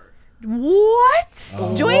Braveheart. what?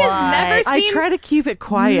 Oh. Joy has never What? seen I try to keep it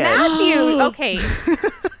quiet Matthew. Okay.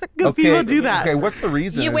 because people do that. Okay, what's the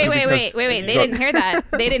reason? You Is wait, it wait, because- wait, wait, wait. They Go- didn't hear that.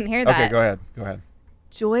 They didn't hear that. Okay, go ahead. Go ahead.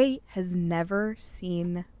 Joy has never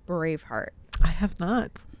seen Braveheart. I have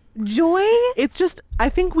not. Joy? It's just I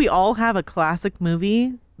think we all have a classic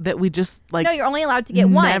movie that we just like. No, you're only allowed to get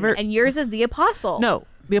one, never- and yours is The Apostle. No,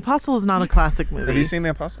 The Apostle is not a classic movie. Have you seen The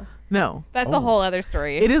Apostle? No, That's a whole other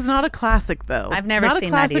story. it is not a classic though. I've never not seen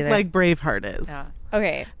a that classic either. like Braveheart is. Yeah.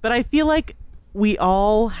 Okay. But I feel like we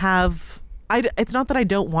all have. It's not that I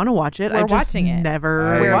don't want to watch it. We're I just watching it.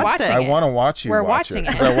 never We're watched watching it. I it. want to watch you We're watch watching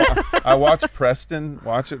it. it. I watched Preston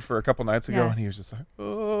watch it for a couple nights ago, Yeah. and he was just like,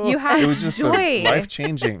 oh. You have It was just joy. life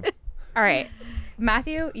changing. All right.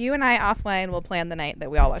 Matthew, you and I offline will plan the night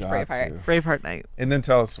that we all watch Braveheart. Braveheart night. And then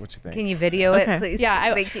tell us what you think. Can you video Okay. it, please?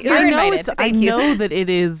 Yeah, Thank you. You're I know invited. I Thank you. know that it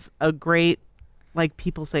is a great, like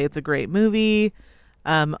people say, it's a great movie.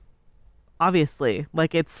 Obviously,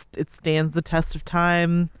 like it stands the test of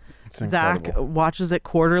time. It's Zach incredible. watches it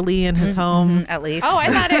quarterly in his home. At least. Oh, I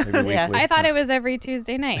thought it. Maybe Yeah. weekly. I thought it was every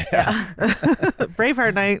Tuesday night.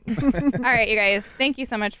 Braveheart night. All right, you guys. Thank you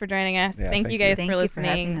so much for joining us. Yeah, thank thank you you. guys Thank for you for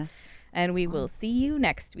having listening. us. And we will see you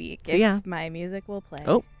next week See if ya. my music will play.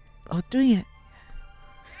 Oh, it's doing it.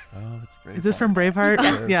 Oh, it's Braveheart. Is this from Braveheart?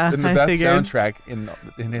 Yes. Yeah, And the I best figured. soundtrack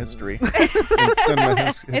in history. in cinema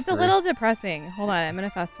history. It's a little depressing. Hold on, I'm gonna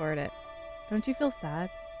fast forward it. Don't you feel sad?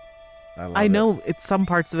 love I it. know it's some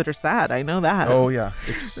parts of it are sad. I know that. Oh yeah,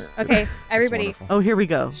 it's Okay, it's everybody. wonderful. Oh, here we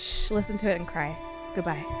go. Shh, listen to it and cry.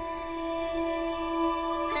 Goodbye.